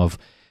program of,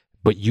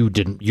 but you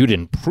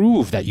didn't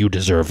prove that you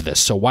deserve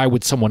this. So why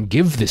would someone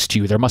give this to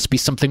you? There must be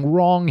something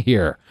wrong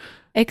here.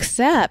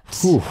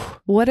 Except,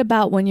 what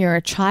about when you're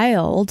a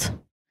child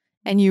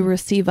and you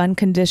receive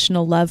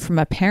unconditional love from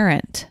a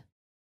parent?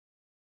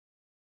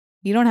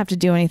 You don't have to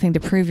do anything to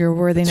prove your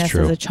worthiness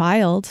as a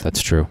child.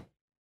 That's true.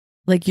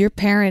 Like, your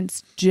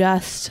parents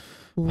just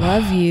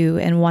love you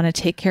and want to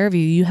take care of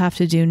you. You have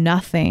to do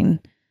nothing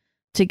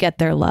to get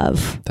their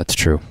love. That's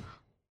true.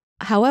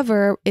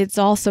 However, it's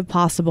also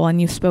possible,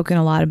 and you've spoken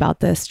a lot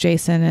about this,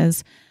 Jason,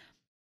 is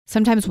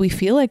sometimes we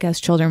feel like as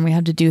children we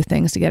have to do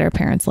things to get our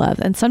parents' love.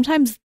 And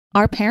sometimes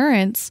our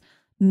parents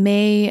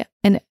may,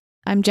 and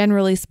I'm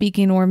generally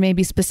speaking, or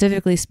maybe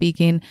specifically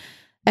speaking,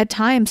 at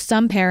times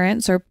some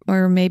parents,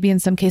 or maybe in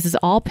some cases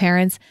all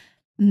parents,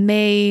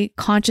 may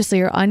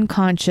consciously or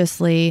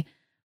unconsciously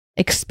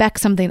expect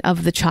something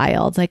of the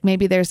child. Like,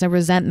 maybe there's a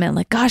resentment,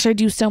 like, gosh, I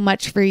do so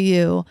much for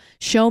you.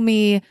 Show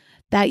me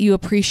that you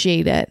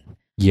appreciate it.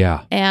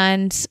 Yeah.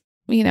 And,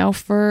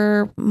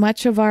 for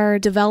much of our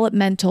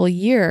developmental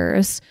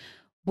years,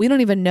 we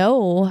don't even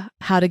know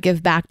how to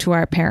give back to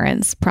our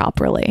parents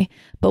properly,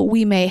 but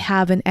we may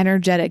have an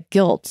energetic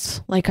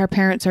guilt, like our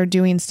parents are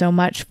doing so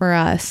much for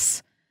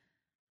us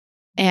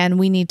and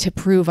we need to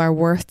prove our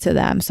worth to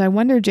them. So I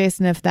wonder,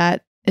 Jason, if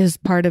that is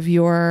part of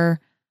your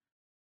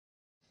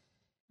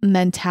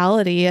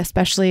mentality,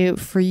 especially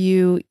for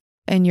you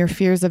and your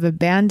fears of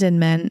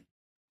abandonment.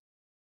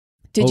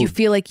 Did you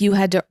feel like you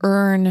had to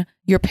earn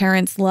your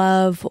parents'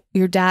 love,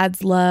 your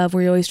dad's love?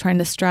 Were you always trying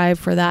to strive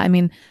for that? I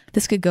mean,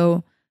 this could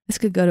go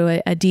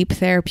to a deep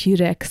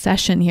therapeutic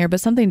session here,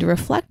 but something to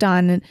reflect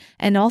on,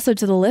 and also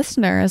to the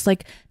listeners,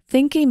 like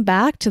thinking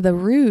back to the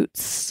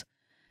roots,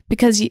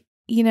 because,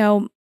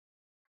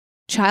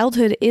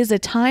 childhood is a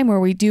time where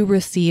we do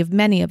receive,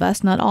 many of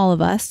us, not all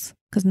of us,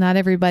 because not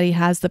everybody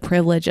has the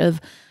privilege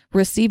of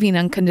receiving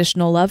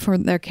unconditional love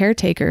from their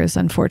caretakers,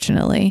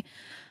 unfortunately.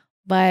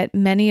 But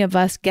many of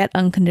us get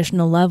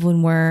unconditional love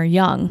when we're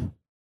young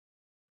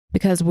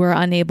because we're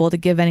unable to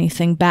give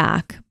anything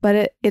back.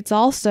 But it's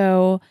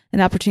also an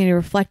opportunity to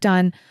reflect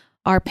on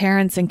our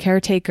parents and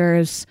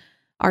caretakers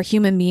are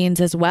human beings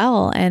as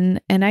well.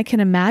 And I can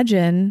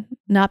imagine,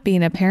 not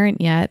being a parent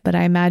yet, but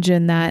I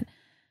imagine that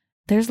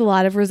there's a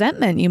lot of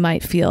resentment you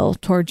might feel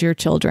towards your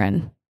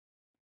children.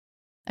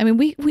 I mean,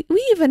 we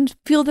even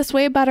feel this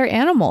way about our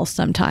animals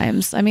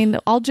sometimes. I mean,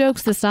 all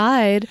jokes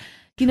aside,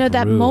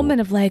 that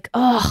moment of like,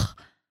 oh,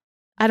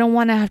 I don't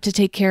want to have to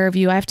take care of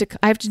you. I have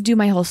to do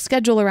my whole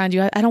schedule around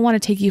you. I don't want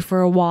to take you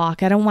for a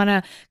walk. I don't want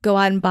to go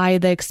out and buy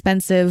the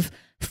expensive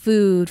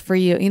food for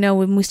you.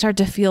 When we start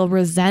to feel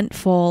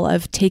resentful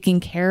of taking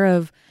care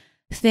of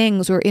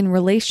things or in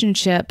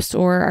relationships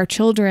or our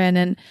children.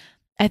 And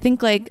I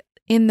think like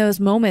in those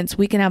moments,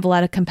 we can have a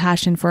lot of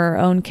compassion for our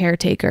own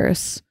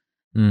caretakers.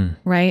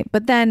 Right.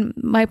 But then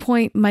my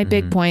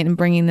big point in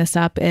bringing this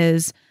up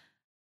is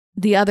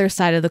the other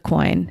side of the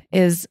coin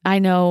is, I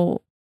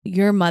know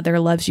your mother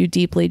loves you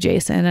deeply,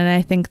 Jason, and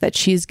I think that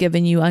she's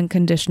given you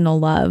unconditional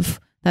love.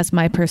 That's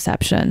my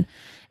perception.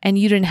 And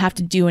you didn't have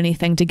to do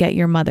anything to get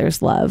your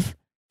mother's love.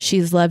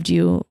 She's loved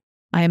you,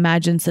 I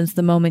imagine, since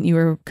the moment you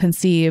were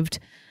conceived,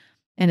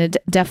 and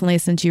definitely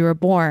since you were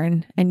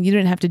born. And you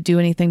didn't have to do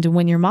anything to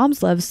win your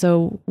mom's love.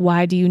 So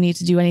why do you need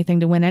to do anything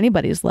to win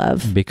anybody's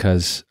love?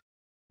 Because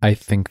I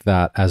think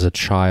that as a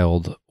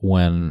child,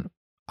 when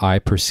I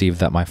perceived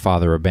that my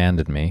father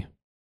abandoned me,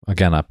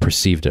 again, I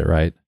perceived it,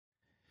 right?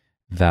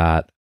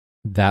 That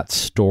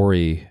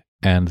story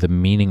and the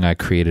meaning I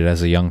created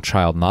as a young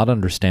child, not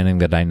understanding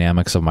the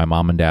dynamics of my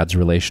mom and dad's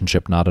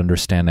relationship, not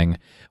understanding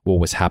what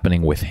was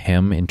happening with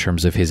him in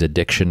terms of his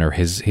addiction or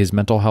his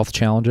mental health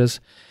challenges.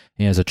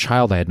 And as a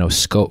child, I had no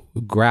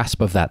grasp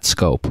of that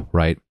scope,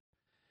 right?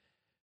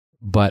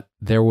 But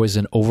there was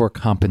an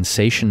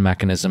overcompensation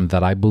mechanism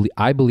that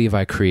I believe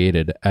I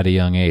created at a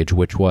young age,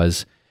 which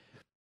was,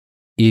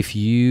 if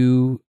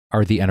you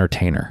are the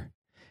entertainer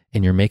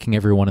and you're making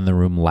everyone in the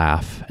room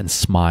laugh and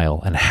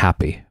smile and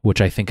happy,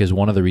 which I think is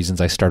one of the reasons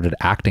I started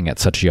acting at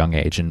such a young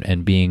age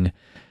and being,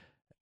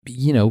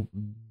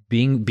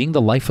 being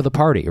the life of the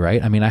party,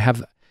 right? I mean,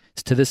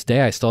 to this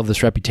day, I still have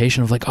this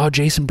reputation of like, oh,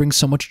 Jason brings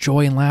so much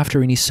joy and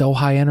laughter and he's so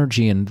high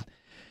energy, and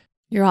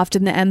you're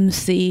often the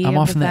MC. I'm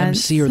often the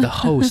MC or the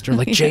host, or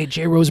like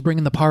J. Rose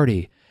bringing the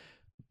party.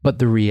 But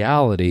the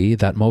reality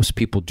that most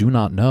people do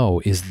not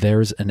know is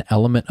there's an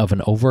element of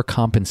an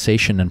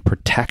overcompensation and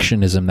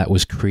protectionism that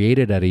was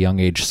created at a young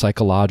age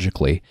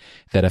psychologically,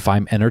 that if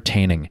I'm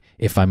entertaining,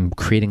 if I'm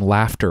creating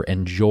laughter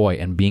and joy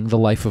and being the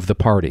life of the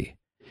party,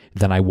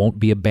 then I won't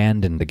be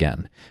abandoned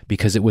again,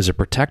 because it was a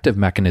protective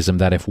mechanism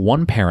that if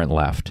one parent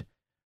left,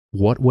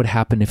 what would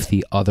happen if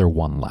the other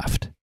one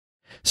left?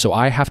 So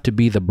I have to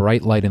be the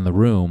bright light in the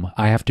room.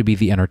 I have to be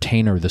the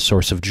entertainer, the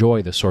source of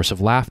joy, the source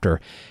of laughter,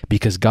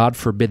 because God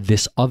forbid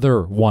this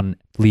other one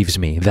leaves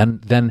me.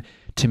 Then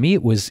to me,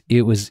 it was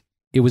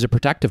a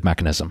protective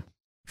mechanism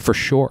for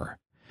sure.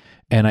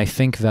 And I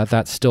think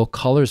that still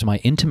colors my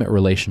intimate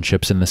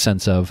relationships in the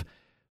sense of,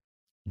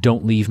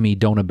 don't leave me,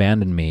 don't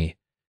abandon me.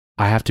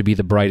 I have to be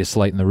the brightest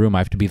light in the room. I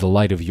have to be the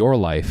light of your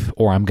life,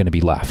 or I'm going to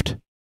be left.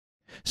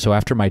 So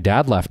after my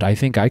dad left, I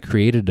think I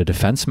created a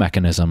defense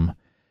mechanism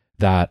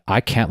that I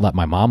can't let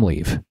my mom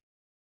leave.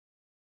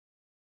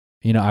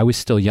 I was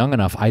still young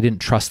enough, I didn't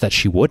trust that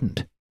she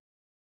wouldn't.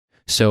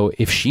 So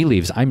if she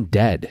leaves, I'm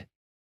dead.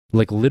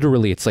 Like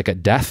literally, it's like a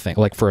death thing.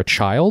 Like for a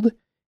child,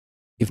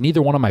 if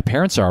neither one of my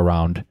parents are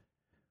around,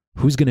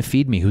 who's going to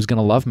feed me? Who's going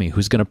to love me?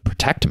 Who's going to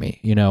protect me?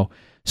 You know?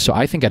 So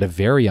I think at a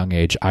very young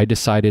age, I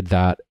decided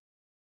that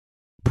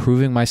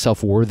proving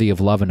myself worthy of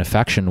love and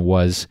affection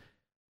was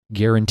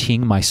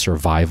guaranteeing my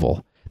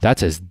survival.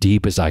 That's as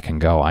deep as I can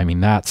go. I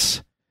mean,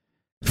 that's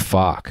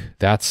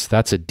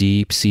a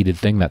deep-seated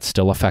thing that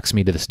still affects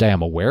me to this day.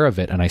 I'm aware of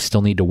it, and I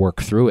still need to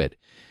work through it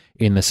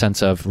in the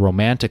sense of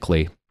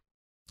romantically.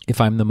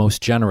 If I'm the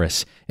most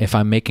generous, if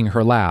I'm making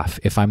her laugh,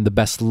 if I'm the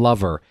best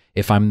lover,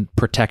 if I'm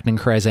protecting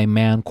her as a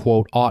man,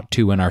 quote, ought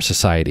to in our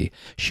society,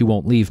 she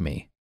won't leave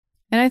me.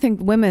 And I think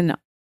women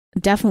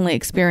definitely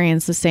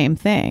experience the same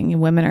thing.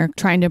 Women are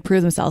trying to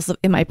improve themselves.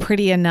 Am I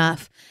pretty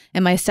enough?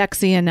 Am I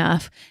sexy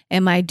enough?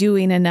 Am I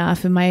doing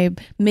enough? Am I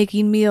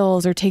making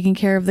meals or taking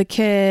care of the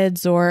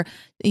kids or,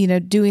 you know,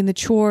 doing the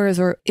chores?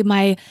 Or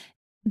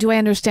do I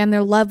understand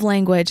their love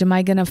language? Am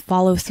I going to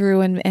follow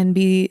through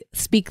and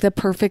speak the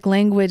perfect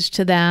language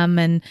to them?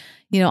 And,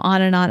 you know,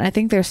 on and on. I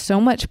think there's so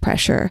much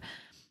pressure.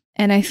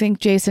 And I think,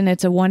 Jason,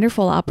 it's a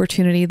wonderful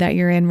opportunity that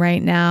you're in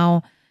right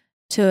now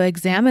to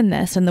examine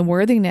this and the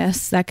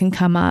worthiness that can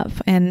come up.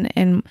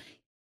 And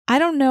I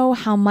don't know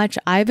how much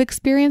I've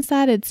experienced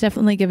that. It's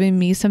definitely given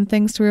me some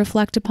things to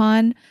reflect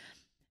upon.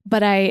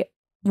 But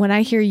when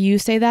I hear you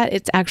say that,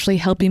 it's actually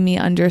helping me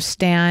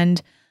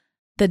understand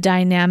the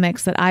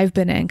dynamics that I've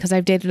been in, because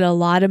I've dated a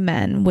lot of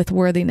men with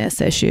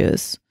worthiness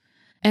issues.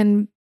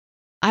 And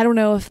I don't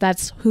know if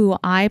that's who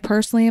I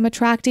personally am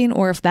attracting,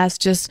 or if that's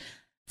just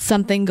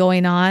something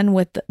going on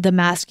with the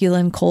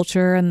masculine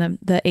culture and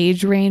the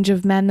age range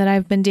of men that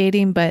I've been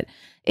dating, but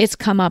it's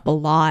come up a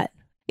lot.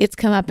 It's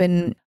come up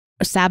in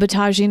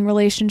sabotaging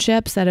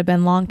relationships that have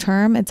been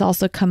long-term. It's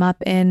also come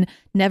up in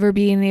never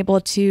being able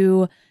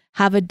to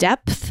have a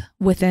depth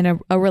within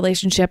a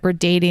relationship or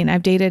dating.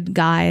 I've dated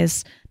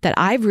guys that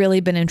I've really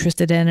been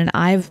interested in and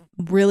I've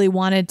really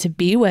wanted to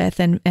be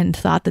with and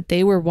thought that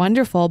they were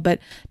wonderful, but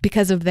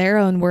because of their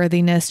own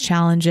worthiness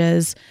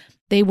challenges,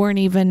 they weren't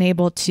even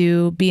able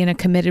to be in a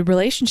committed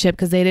relationship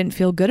because they didn't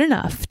feel good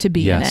enough to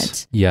be in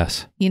it.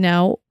 Yes. You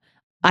know,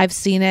 I've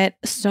seen it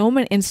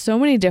in so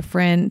many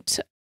different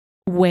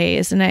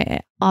ways. And I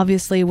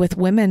obviously with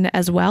women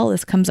as well,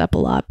 this comes up a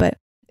lot, but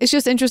it's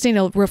just interesting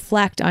to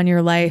reflect on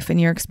your life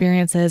and your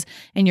experiences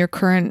and your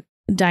current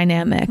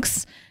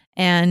dynamics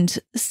and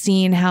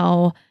seeing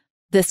how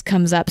this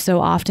comes up so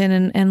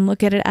often and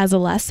look at it as a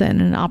lesson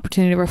and an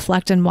opportunity to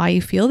reflect on why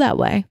you feel that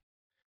way.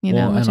 You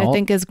know, which I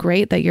think is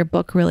great that your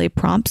book really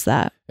prompts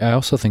that. I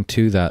also think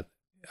too that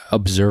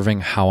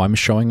observing how I'm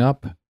showing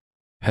up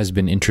has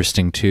been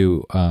interesting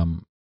too. I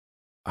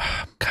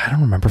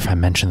don't remember if I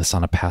mentioned this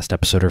on a past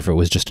episode or if it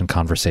was just in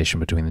conversation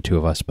between the two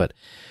of us, but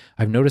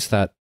I've noticed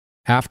that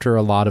after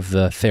a lot of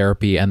the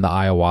therapy and the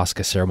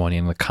ayahuasca ceremony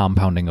and the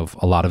compounding of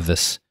a lot of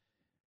this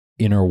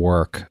inner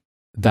work,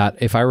 that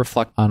if I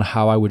reflect on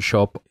how I would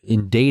show up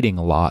in dating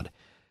a lot,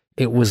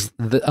 it was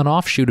an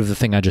offshoot of the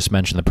thing I just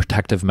mentioned, the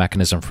protective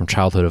mechanism from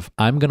childhood of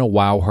I'm going to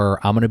wow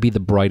her, I'm going to be the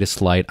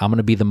brightest light, I'm going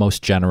to be the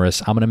most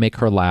generous, I'm going to make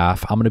her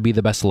laugh, I'm going to be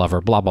the best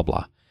lover, blah, blah,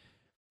 blah.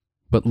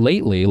 But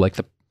lately, like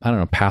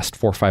past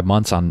 4 or 5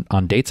 months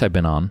on dates I've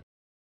been on,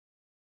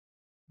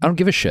 I don't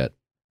give a shit.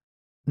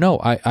 No,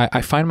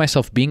 I find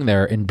myself being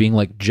there and being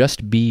like,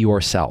 just be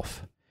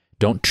yourself.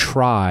 Don't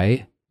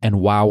try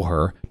and wow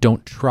her.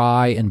 Don't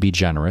try and be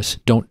generous.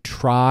 Don't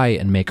try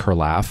and make her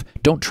laugh.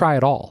 Don't try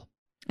at all.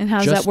 And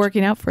how's that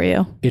working out for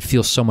you? It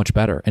feels so much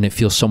better and it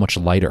feels so much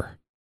lighter.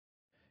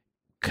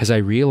 Because I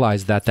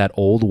realized that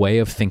old way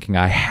of thinking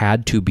I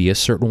had to be a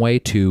certain way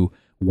to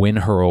win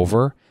her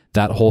over,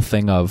 that whole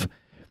thing of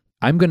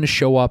I'm going to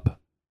show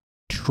up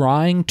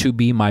trying to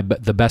be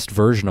the best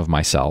version of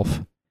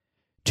myself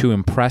to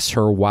impress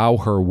her, wow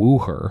her, woo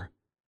her,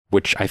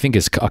 which I think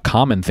is a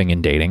common thing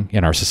in dating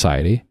in our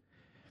society.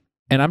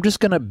 And I'm just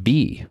going to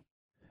be.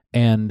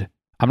 And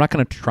I'm not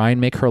going to try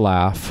and make her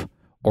laugh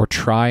or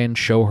try and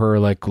show her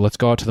like, let's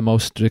go out to the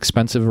most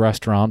expensive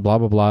restaurant, blah,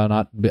 blah, blah.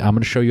 I'm going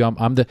to show you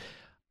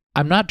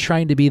I'm not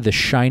trying to be the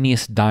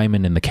shiniest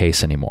diamond in the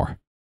case anymore.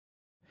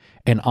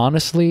 And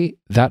honestly,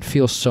 that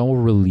feels so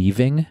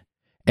relieving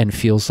and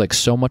feels like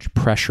so much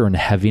pressure and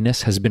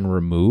heaviness has been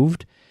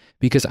removed,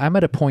 because I'm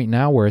at a point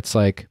now where it's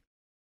like,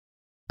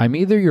 I'm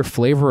either your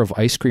flavor of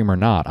ice cream or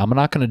not. I'm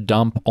not going to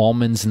dump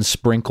almonds and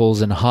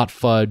sprinkles and hot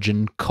fudge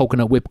and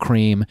coconut whipped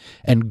cream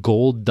and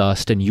gold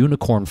dust and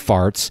unicorn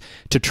farts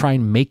to try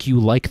and make you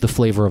like the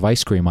flavor of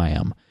ice cream I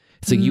am.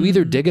 It's like you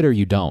either dig it or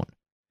you don't.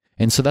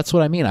 And so that's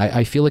what I mean.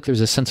 I feel like there's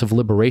a sense of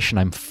liberation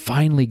I'm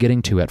finally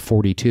getting to at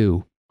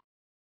 42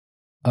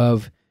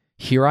 of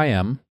here I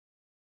am,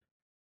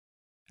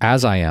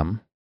 as I am,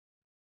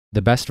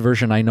 the best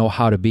version I know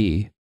how to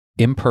be,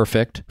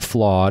 imperfect,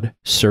 flawed,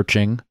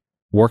 searching,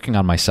 working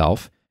on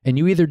myself, and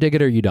you either dig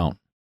it or you don't.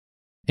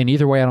 And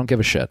either way, I don't give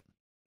a shit.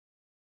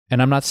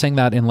 And I'm not saying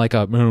that in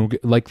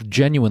like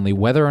genuinely,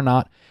 whether or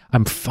not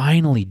I'm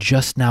finally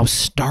just now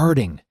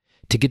starting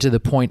to get to the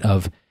point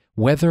of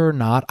whether or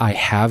not I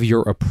have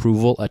your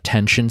approval,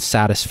 attention,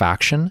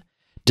 satisfaction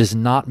does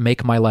not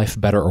make my life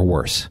better or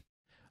worse.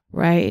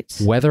 Right.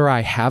 Whether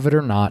I have it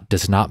or not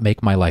does not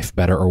make my life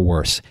better or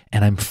worse.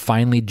 And I'm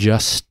finally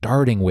just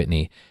starting,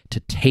 Whitney, to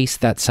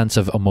taste that sense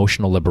of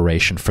emotional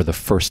liberation for the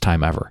first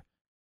time ever.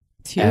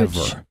 It's huge.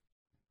 Ever.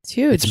 It's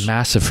huge. It's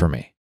massive for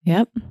me.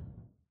 Yep.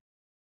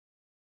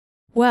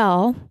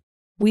 Well,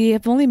 we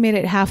have only made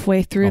it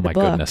halfway through the book.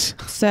 Oh my goodness.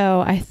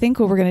 So I think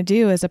what we're going to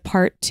do is a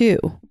part 2.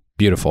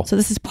 Beautiful. So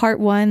this is part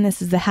 1.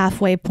 This is the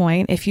halfway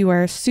point. If you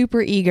are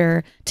super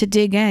eager to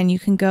dig in, you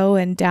can go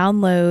and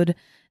download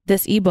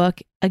this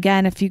ebook.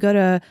 Again, if you go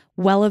to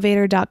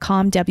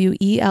wellevatr.com,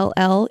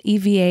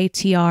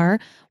 WELLEVATR,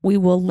 we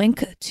will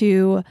link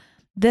to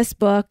this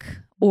book,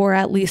 or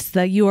at least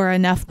the You Are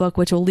Enough book,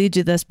 which will lead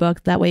you to this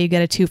book. That way you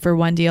get a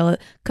 2-for-1 deal,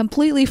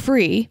 completely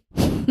free.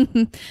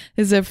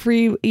 Is a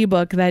free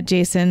ebook that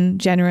Jason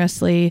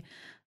generously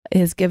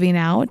is giving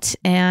out.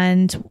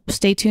 And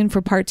stay tuned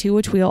for part 2,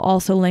 which we'll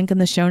also link in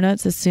the show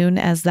notes as soon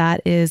as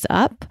that is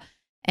up.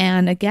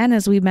 And again,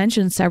 as we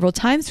mentioned several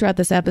times throughout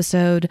this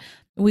episode,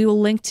 we will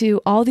link to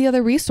all the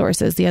other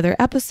resources, the other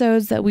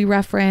episodes that we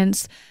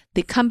reference,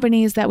 the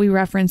companies that we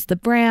reference, the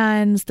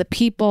brands, the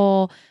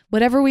people,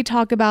 whatever we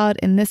talk about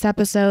in this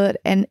episode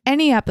and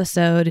any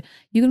episode,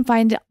 you can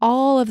find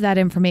all of that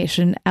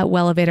information at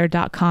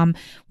wellevatr.com.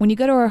 When you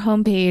go to our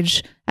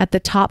homepage at the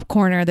top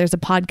corner, there's a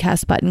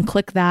podcast button.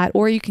 Click that,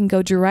 or you can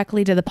go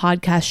directly to the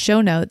podcast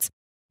show notes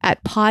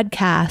at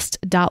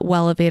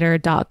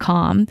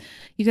podcast.wellevatr.com.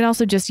 You can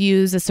also just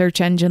use a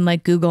search engine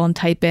like Google and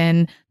type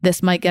in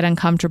 "this might get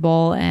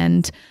uncomfortable"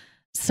 and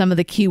some of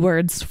the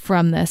keywords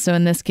from this. So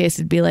in this case,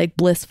 it'd be like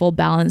blissful,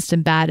 balanced,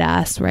 and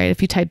badass, right?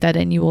 If you type that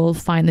in, you will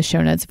find the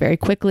show notes very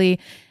quickly.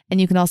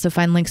 And you can also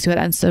find links to it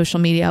on social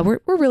media.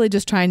 We're really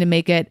just trying to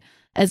make it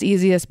as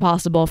easy as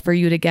possible for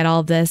you to get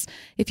all of this.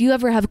 If you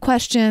ever have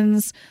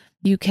questions,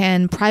 you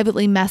can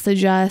privately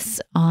message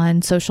us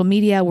on social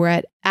media. We're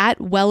at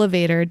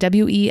Wellevatr,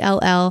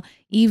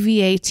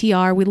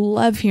 WELLEVATR. We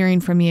love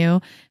hearing from you.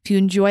 If you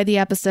enjoy the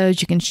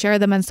episodes, you can share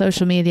them on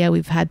social media.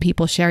 We've had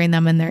people sharing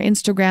them in their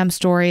Instagram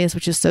stories,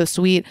 which is so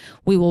sweet.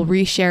 We will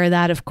reshare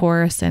that, of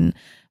course. And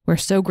we're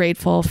so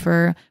grateful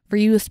for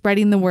you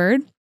spreading the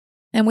word.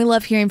 And we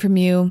love hearing from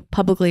you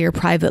publicly or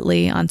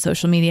privately on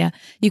social media.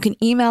 You can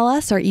email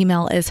us. Our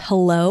email is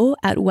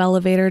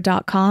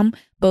hello@wellevatr.com.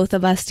 Both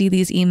of us see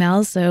these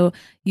emails, so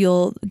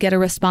you'll get a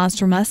response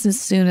from us as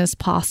soon as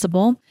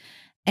possible.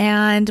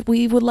 And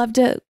we would love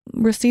to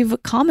receive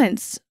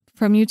comments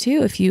from you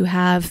too. If you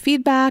have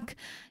feedback,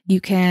 you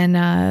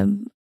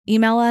can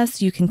email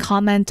us. You can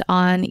comment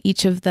on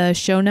each of the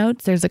show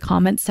notes. There's a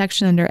comment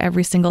section under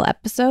every single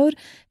episode.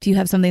 If you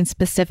have something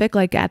specific,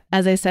 like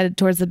as I said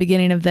towards the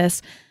beginning of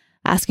this,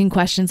 asking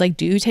questions like,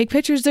 do you take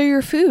pictures of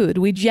your food?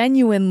 We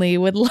genuinely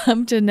would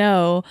love to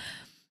know,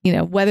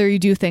 whether you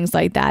do things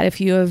like that. If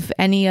you have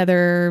any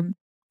other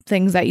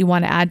things that you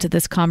want to add to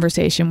this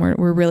conversation,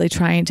 we're really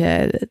trying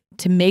to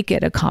make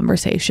it a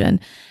conversation.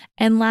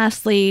 And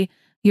lastly,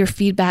 your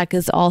feedback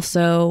is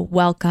also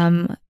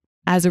welcome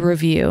as a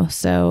review.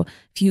 So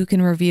if you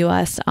can review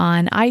us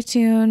on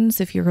iTunes,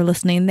 if you're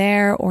listening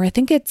there, or I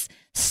think it's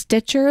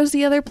Stitcher is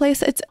the other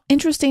place. It's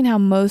interesting how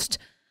most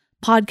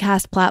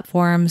podcast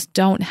platforms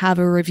don't have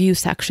a review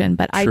section,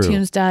 but True.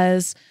 iTunes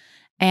does.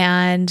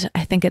 And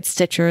I think it's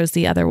Stitcher is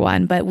the other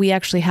one, but we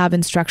actually have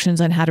instructions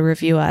on how to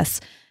review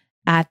us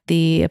at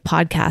the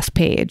podcast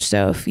page.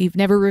 So if you've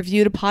never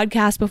reviewed a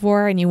podcast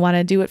before and you want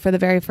to do it for the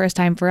very first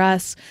time for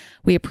us,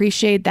 we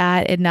appreciate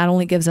that. It not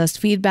only gives us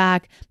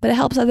feedback, but it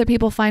helps other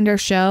people find our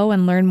show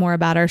and learn more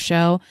about our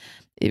show.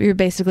 You're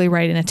basically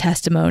writing a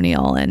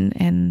testimonial,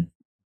 and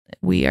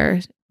we are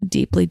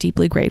deeply,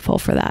 deeply grateful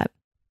for that.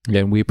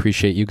 Yeah, and we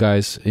appreciate you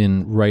guys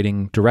in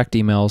writing direct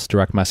emails,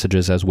 direct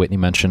messages, as Whitney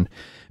mentioned,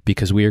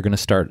 because we are going to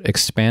start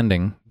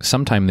expanding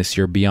sometime this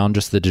year beyond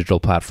just the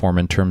digital platform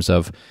in terms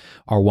of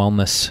our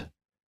wellness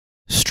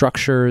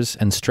structures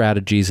and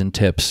strategies and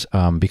tips,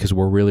 because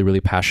we're really,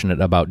 really passionate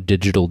about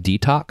digital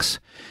detox.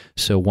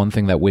 So one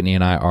thing that Whitney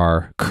and I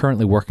are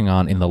currently working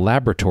on in the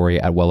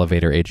laboratory at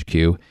Wellevatr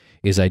HQ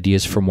is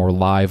ideas for more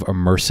live,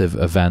 immersive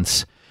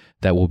events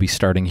that will be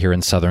starting here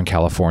in Southern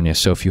California.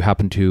 So if you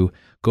happen to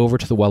go over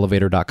to the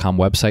wellevatr.com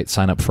website,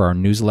 sign up for our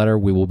newsletter.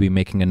 We will be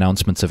making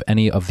announcements of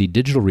any of the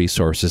digital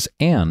resources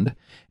and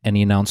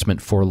any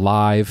announcement for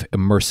live,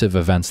 immersive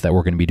events that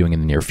we're going to be doing in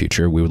the near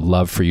future. We would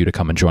love for you to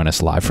come and join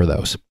us live for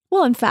those.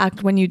 Well, in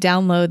fact, when you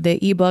download the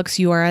ebooks,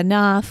 You Are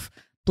Enough,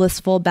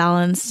 Blissful,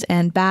 Balanced,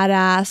 and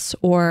Badass,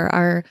 or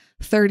our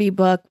 30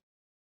 book,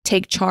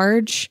 Take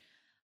Charge,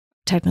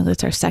 technically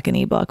it's our second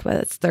ebook, but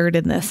it's third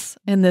in this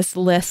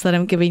list that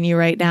I'm giving you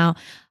right now,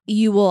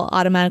 you will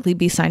automatically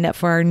be signed up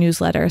for our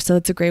newsletter. So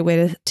it's a great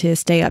way to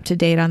stay up to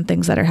date on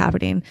things that are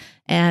happening.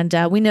 And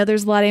we know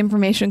there's a lot of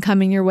information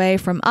coming your way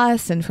from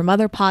us and from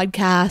other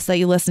podcasts that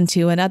you listen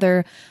to and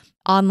other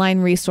online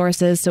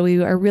resources. So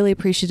we are really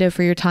appreciative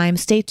for your time.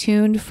 Stay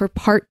tuned for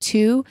part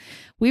 2.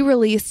 We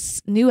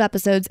release new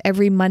episodes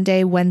every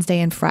Monday, Wednesday,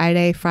 and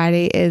Friday.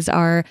 Friday is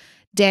our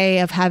day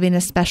of having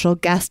a special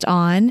guest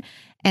on.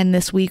 And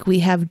this week we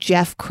have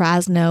Jeff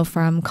Krasno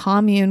from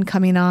Commune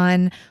coming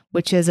on,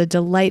 which is a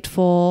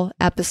delightful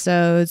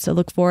episode. So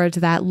look forward to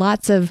that.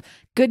 Lots of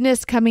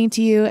goodness coming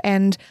to you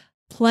and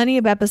plenty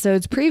of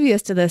episodes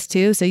previous to this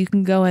too. So you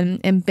can go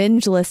and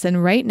binge listen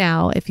right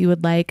now if you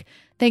would like.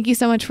 Thank you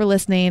so much for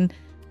listening,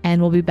 and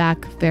we'll be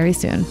back very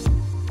soon.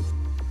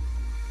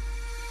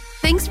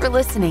 Thanks for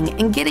listening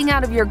and getting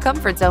out of your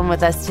comfort zone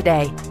with us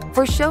today.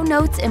 For show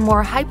notes and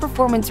more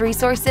high-performance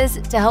resources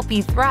to help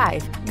you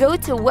thrive, go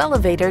to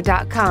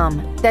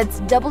wellevatr.com.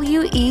 That's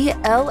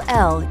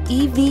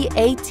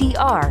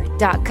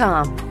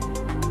WELLEVATR.com.